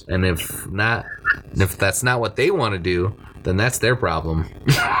do. And if that's not what they want to do, then that's their problem.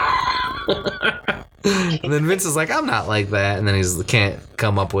 And then Vince is like, I'm not like that. And then he can't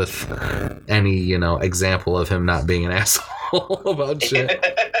come up with any, example of him not being an asshole about shit.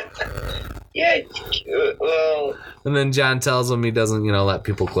 Yeah, well... And then John tells him he doesn't, let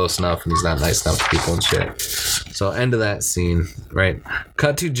people close enough, and he's not nice enough to people and shit. So end of that scene, right?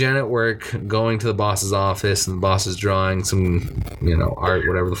 Cut to Jen at work, going to the boss's office, and the boss is drawing some, art,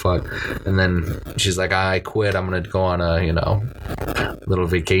 whatever the fuck. And then she's like, I quit. I'm going to go on a, little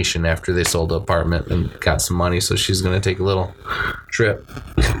vacation after they sold the apartment and got some money, so she's going to take a little trip.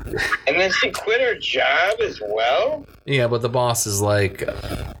 And then she quit her job as well? Yeah, but the boss is like,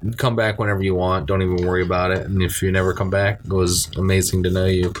 come back whenever you want. Don't even worry about it. And if you never come back, it was amazing to know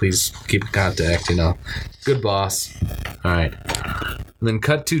you. Please keep in contact, Good boss. All right. And then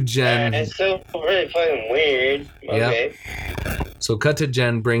cut to Jen. That's so very fucking weird. Okay. So cut to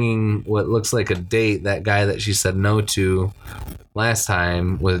Jen bringing what looks like a date, that guy that she said no to last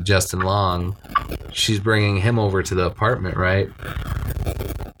time with Justin Long. She's bringing him over to the apartment, right?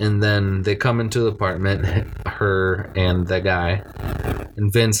 And then they come into the apartment, her and the guy.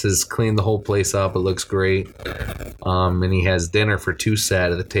 And Vince has cleaned the whole place up. It looks great. And he has dinner for two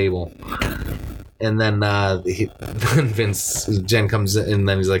sat at the table. And then Jen comes in, and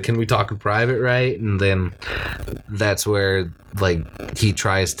then he's like, "Can we talk in private, right?" And then that's where, like, he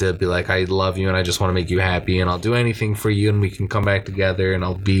tries to be like, "I love you, and I just want to make you happy, and I'll do anything for you, and we can come back together, and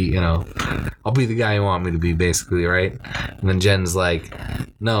I'll be the guy you want me to be, basically, right?" And then Jen's like,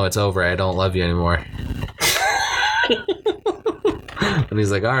 "No, it's over. I don't love you anymore." And he's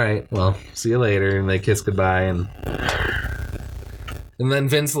like, "All right, well, see you later," and they kiss goodbye, and then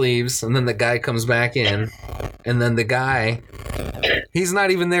Vince leaves, and then the guy comes back in, and then the guy, he's not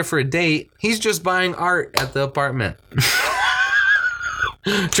even there for a date. He's just buying art at the apartment.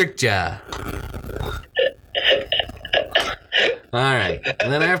 Tricked ya. All right,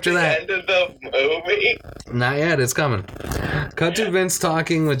 and then after that, End of the movie. not yet, it's coming. Cut to Vince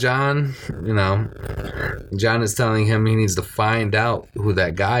talking with John. John is telling him he needs to find out who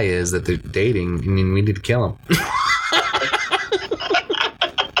that guy is that they're dating, and we need to kill him.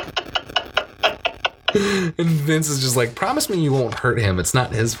 And Vince is just like, "Promise me you won't hurt him. It's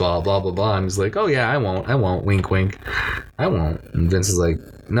not his fault, blah, blah, blah." And he's like, "Oh, yeah, I won't, wink, wink. I won't." And Vince is like,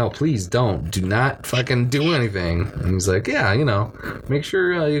 "No, please don't. Do not fucking do anything." And he's like, "Yeah, make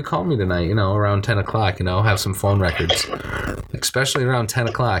sure you call me tonight, around 10 o'clock, have some phone records. Especially around 10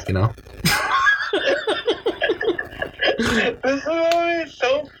 o'clock, This movie is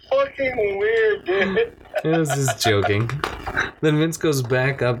so fucking weird, dude. I was just joking. Then Vince goes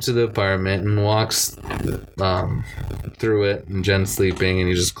back up to the apartment and walks through it, and Jen's sleeping, and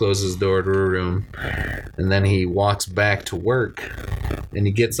he just closes the door to her room. And then he walks back to work, and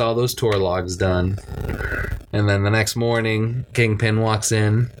he gets all those tour logs done. And then the next morning, Kingpin walks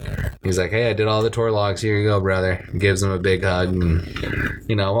in. He's like, "Hey, I did all the tour logs. Here you go, brother." Gives him a big hug, and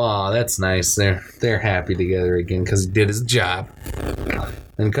 "Aw, that's nice. They're happy together again because he did his job."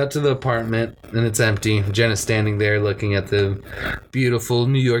 And cut to the apartment, and it's empty. Jen is standing there looking at the beautiful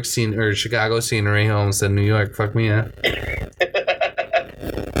New York scene or Chicago scenery. I almost said New York. Fuck me, yeah.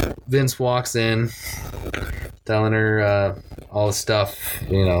 Vince walks in, telling her all the stuff,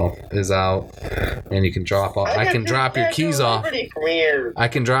 is out, and you can drop off. I can drop your keys off. I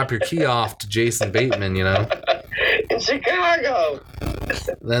can drop your key off to Jason Bateman, In Chicago.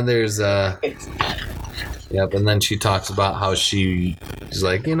 Then there's Yep, and then she talks about how she's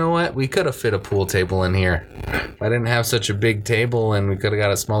like, "You know what? We could have fit a pool table in here. If I didn't have such a big table, and we could have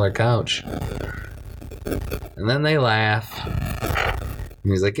got a smaller couch." And then they laugh.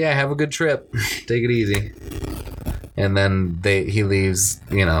 And he's like, "Yeah, have a good trip. Take it easy." And then he leaves,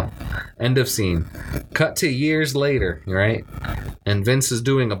 End of scene. Cut to years later, right? And Vince is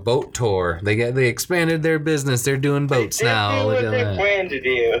doing a boat tour. They expanded their business. They're doing boats now. Look at what they plan to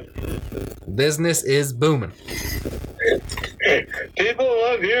do. Business is booming. People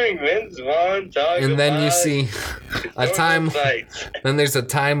love hearing Vince Vaughn talk. And then you see a time. Sites. Then there's a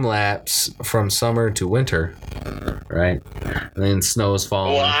time lapse from summer to winter, right? And then snow is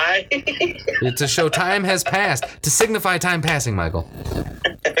falling. Why? To show time has passed, to signify time passing, Michael.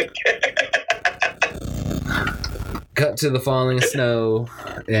 Cut to the falling snow,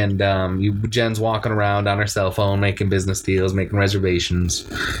 and Jen's walking around on her cell phone, making business deals, making reservations,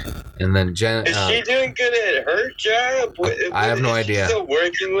 and then Jen. Is she doing good at her job? I have no idea. Still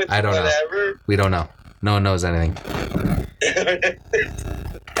working with I don't whatever? know. We don't know. No one knows anything.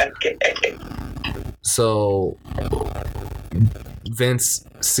 Okay. So Vince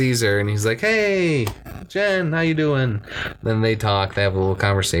sees her, and he's like, "Hey, Jen, how you doing?" Then they talk. They have a little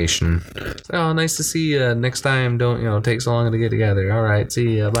conversation. "Oh, nice to see you. Next time, don't take so long to get together. All right,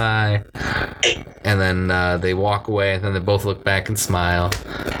 see ya. Bye." And then they walk away, and then they both look back and smile.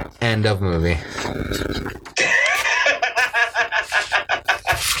 End of movie.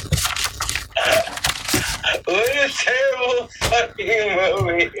 What a terrible fucking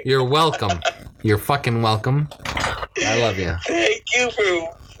movie. You're welcome. You're fucking welcome. I love you. Thank you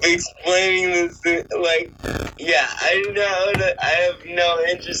for explaining this. Yeah, I have no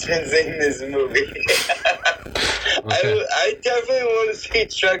interest in seeing this movie. Okay. I definitely want to see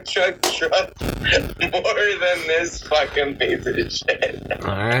Truck more than this fucking piece of shit.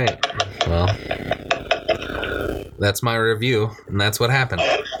 All right. Well, that's my review, and that's what happened.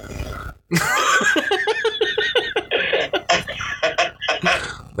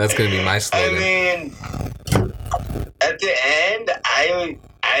 That's gonna be my slogan. I mean, at the end, I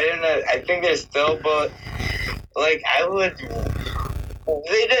I don't know. I think they're still, but like I would.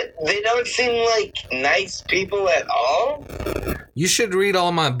 They don't seem like nice people at all. You should read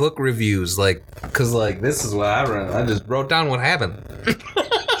all my book reviews, like, cause like this is what I run. I just wrote down what happened.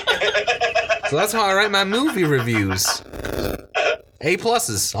 So that's how I write my movie reviews. A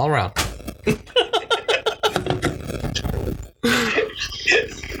pluses all around.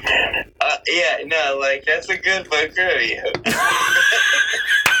 Yeah, no, like that's a good book review.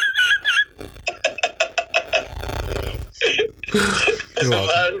 It's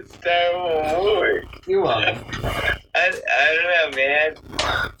about a Star Wars. You're welcome. I don't know, man.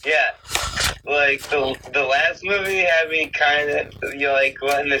 Yeah, like the last movie had me kind of like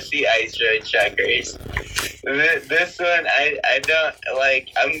wanting to see Ice Road Truckers. This one, I don't like.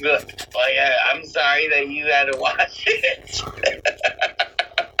 I'm sorry that you had to watch it.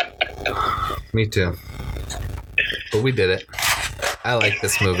 Me too. But we did it. I like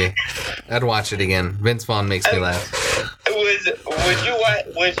this movie. I'd watch it again. Vince Vaughn makes me laugh.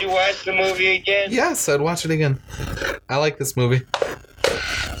 Would you watch the movie again? Yes, I'd watch it again. I like this movie.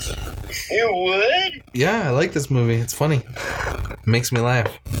 You would? Yeah, I like this movie. It's funny. Makes me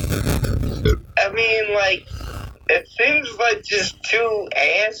laugh. I mean, like, it seems like just two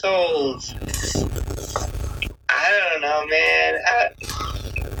assholes. I don't know, man.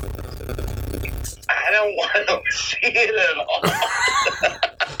 I don't want to see it at all.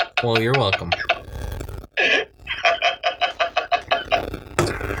 Well, you're welcome.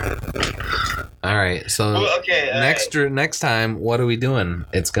 All right, so next time, what are we doing?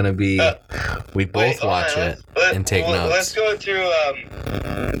 It's gonna be we both watch it and take notes. Let's go through.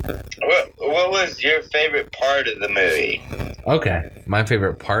 What was your favorite part of the movie? Okay, my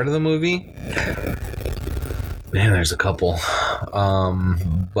favorite part of the movie. Man, there's a couple,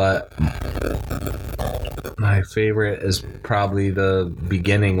 but my favorite is probably the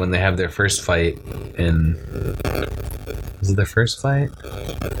beginning when they have their first fight. Was it their first fight?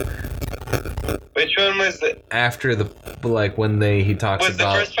 Which one was it? After when he talks about... Was the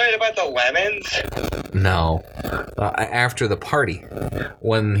first fight about the lemons? No. After the party.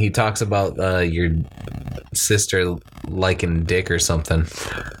 When he talks about your sister liking dick or something.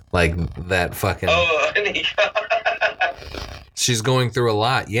 Like that fucking... Oh, she's going through a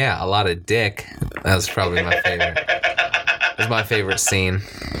lot. Yeah, a lot of dick. That was probably my favorite. It was my favorite scene.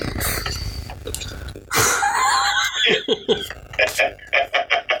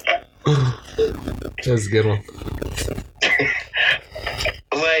 That was a good one.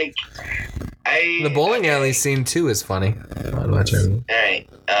 The bowling alley scene too is funny. I'd watch it. Alright.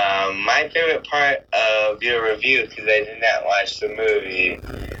 My favorite part of your review, because I did not watch the movie,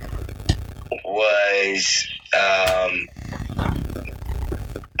 was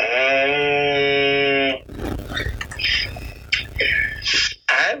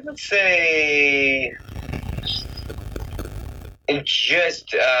I would say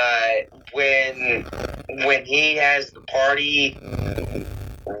just when he has the party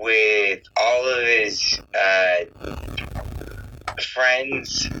with all of his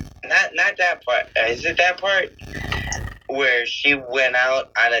friends. Not that part. Is it that part where she went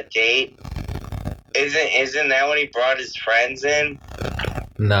out on a date? Isn't that when he brought his friends in?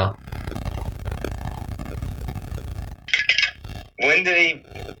 No. When did he?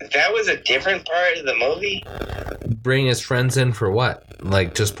 That was a different part of the movie. Bring his friends in for what?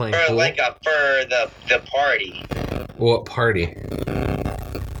 Like just playing pool? For the party. What party?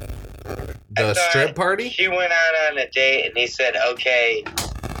 The strip party? She went out on a date and he said, "Okay,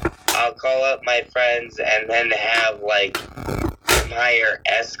 I'll call up my friends and then have hire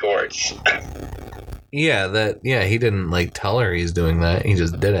escorts." Yeah, he didn't tell her he's doing that. He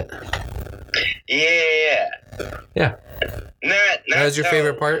just did it. Yeah. Yeah. Not that was your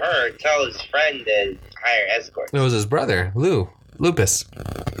favorite part? Tell his friend to hire escorts. It was his brother, Lupus.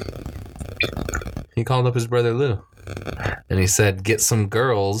 He called up his brother Lou. And he said, "Get some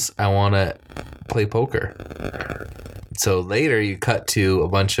girls. I want to play poker." So later you cut to a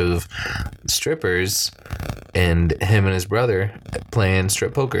bunch of strippers and him and his brother playing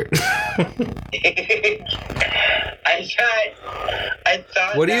strip poker. I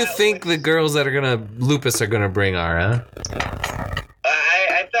thought. What do you think the girls that Lupus are gonna bring are, huh?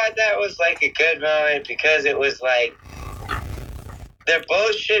 I thought that was a good moment because it was they're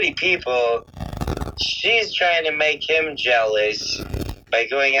both shitty people. She's trying to make him jealous by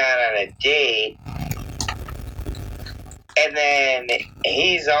going out on a date. And then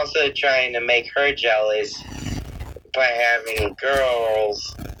he's also trying to make her jealous by having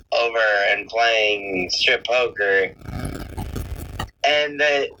girls over and playing strip poker. And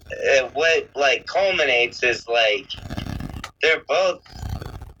what culminates is they're both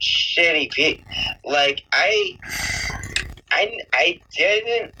shitty people. Like, I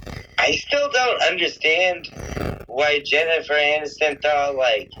still don't understand why Jennifer Aniston thought,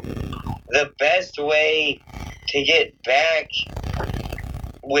 like, the best way to get back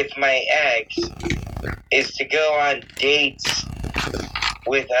with my ex is to go on dates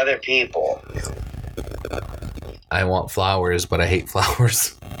with other people. I want flowers, but I hate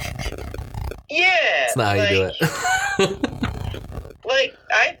flowers. Yeah. That's not how you do it. Like,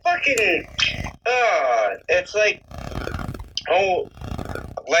 I fucking... it's like... Oh...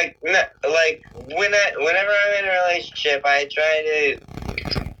 Like, whenever I'm in a relationship, I try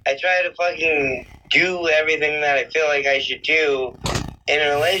to fucking do everything that I feel like I should do in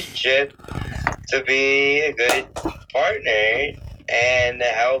a relationship to be a good partner and to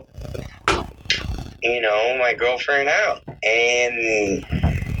help, my girlfriend out. And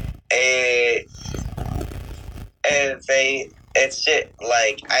it's just,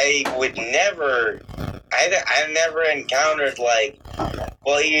 like, I've never encountered, like,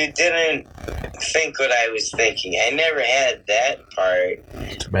 well, you didn't think what I was thinking. I never had that part.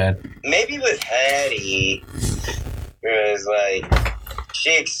 Too bad. Maybe with Hattie, it was like,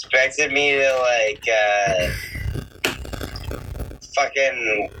 she expected me to, like,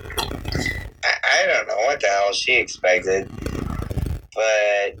 fucking, I don't know what the hell she expected.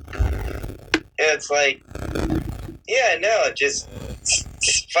 But it's like, yeah, no, just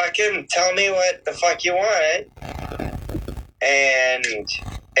fucking tell me what the fuck you want. And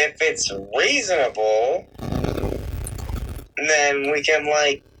if it's reasonable, then we can,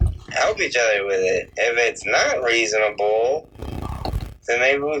 like, help each other with it. If it's not reasonable, then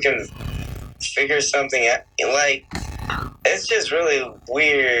maybe we can figure something out. Like, it's just really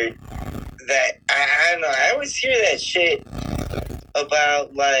weird that, I don't know, I always hear that shit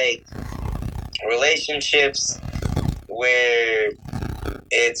about, like, relationships where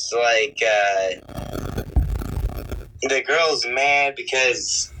it's like, the girl's mad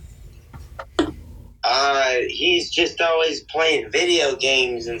because he's just always playing video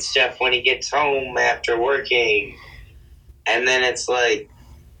games and stuff when he gets home after working. And then it's like,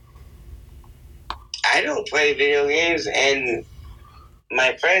 I don't play video games, and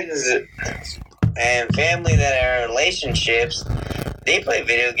my friends and family that are in relationships, they play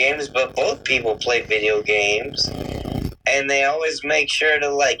video games, but both people play video games. And they always make sure to,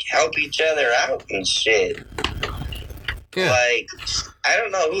 like, help each other out and shit. Yeah. Like, I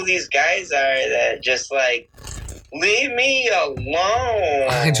don't know who these guys are that just, like, leave me alone.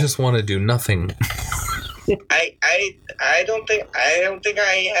 I just want to do nothing. I don't think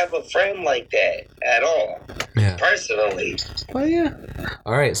I have a friend like that at all. Yeah. Personally. Well, yeah.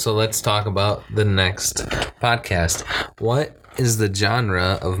 All right, so let's talk about the next podcast. What is the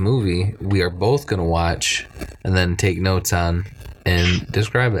genre of movie we are both going to watch and then take notes on and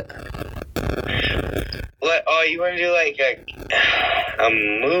describe it? What, you want to do like a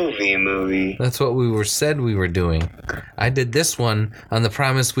movie? That's what we said we were doing. I did this one on the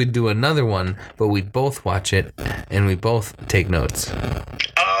promise we'd do another one, but we'd both watch it and we both take notes.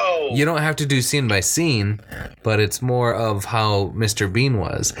 Oh! You don't have to do scene by scene, but it's more of how Mr. Bean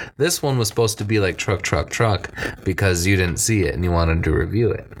was. This one was supposed to be like truck, because you didn't see it and you wanted to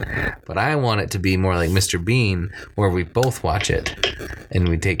review it. But I want it to be more like Mr. Bean, where we both watch it and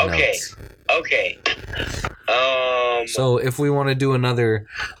we take notes. Okay. So if we want to do another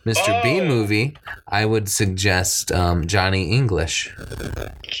Mr. Bean movie, I would suggest Johnny English.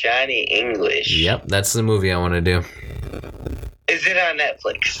 Johnny English. Yep, that's the movie I want to do. Is it on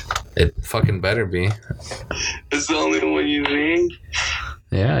Netflix? It fucking better be. It's the only one you think?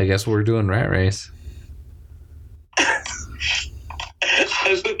 Yeah, I guess we're doing Rat Race.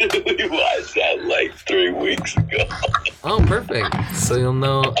 I literally watched that like 3 weeks ago. Oh, perfect. So you'll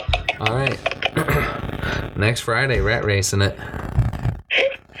know. All right. Next Friday, Rat Racing it.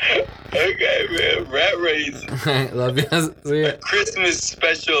 Okay, man. Rat Race. Love you. See ya. Christmas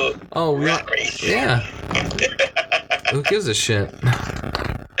special. Oh, Rat Race. Yeah. Who gives a shit?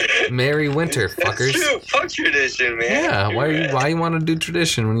 Merry winter, fuckers. That's true. Fuck tradition, man. Yeah. Why you want to do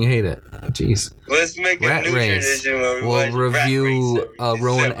tradition when you hate it? Jeez. Let's make Rat a new Race. tradition where we We'll watch review Rat Race every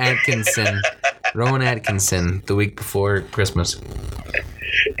Rowan December. Atkinson. Rowan Atkinson the week before Christmas.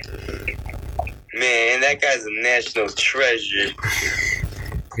 Man, that guy's a national treasure.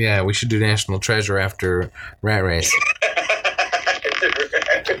 Yeah, we should do National Treasure after Rat Race.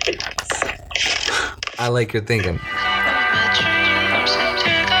 I like your thinking.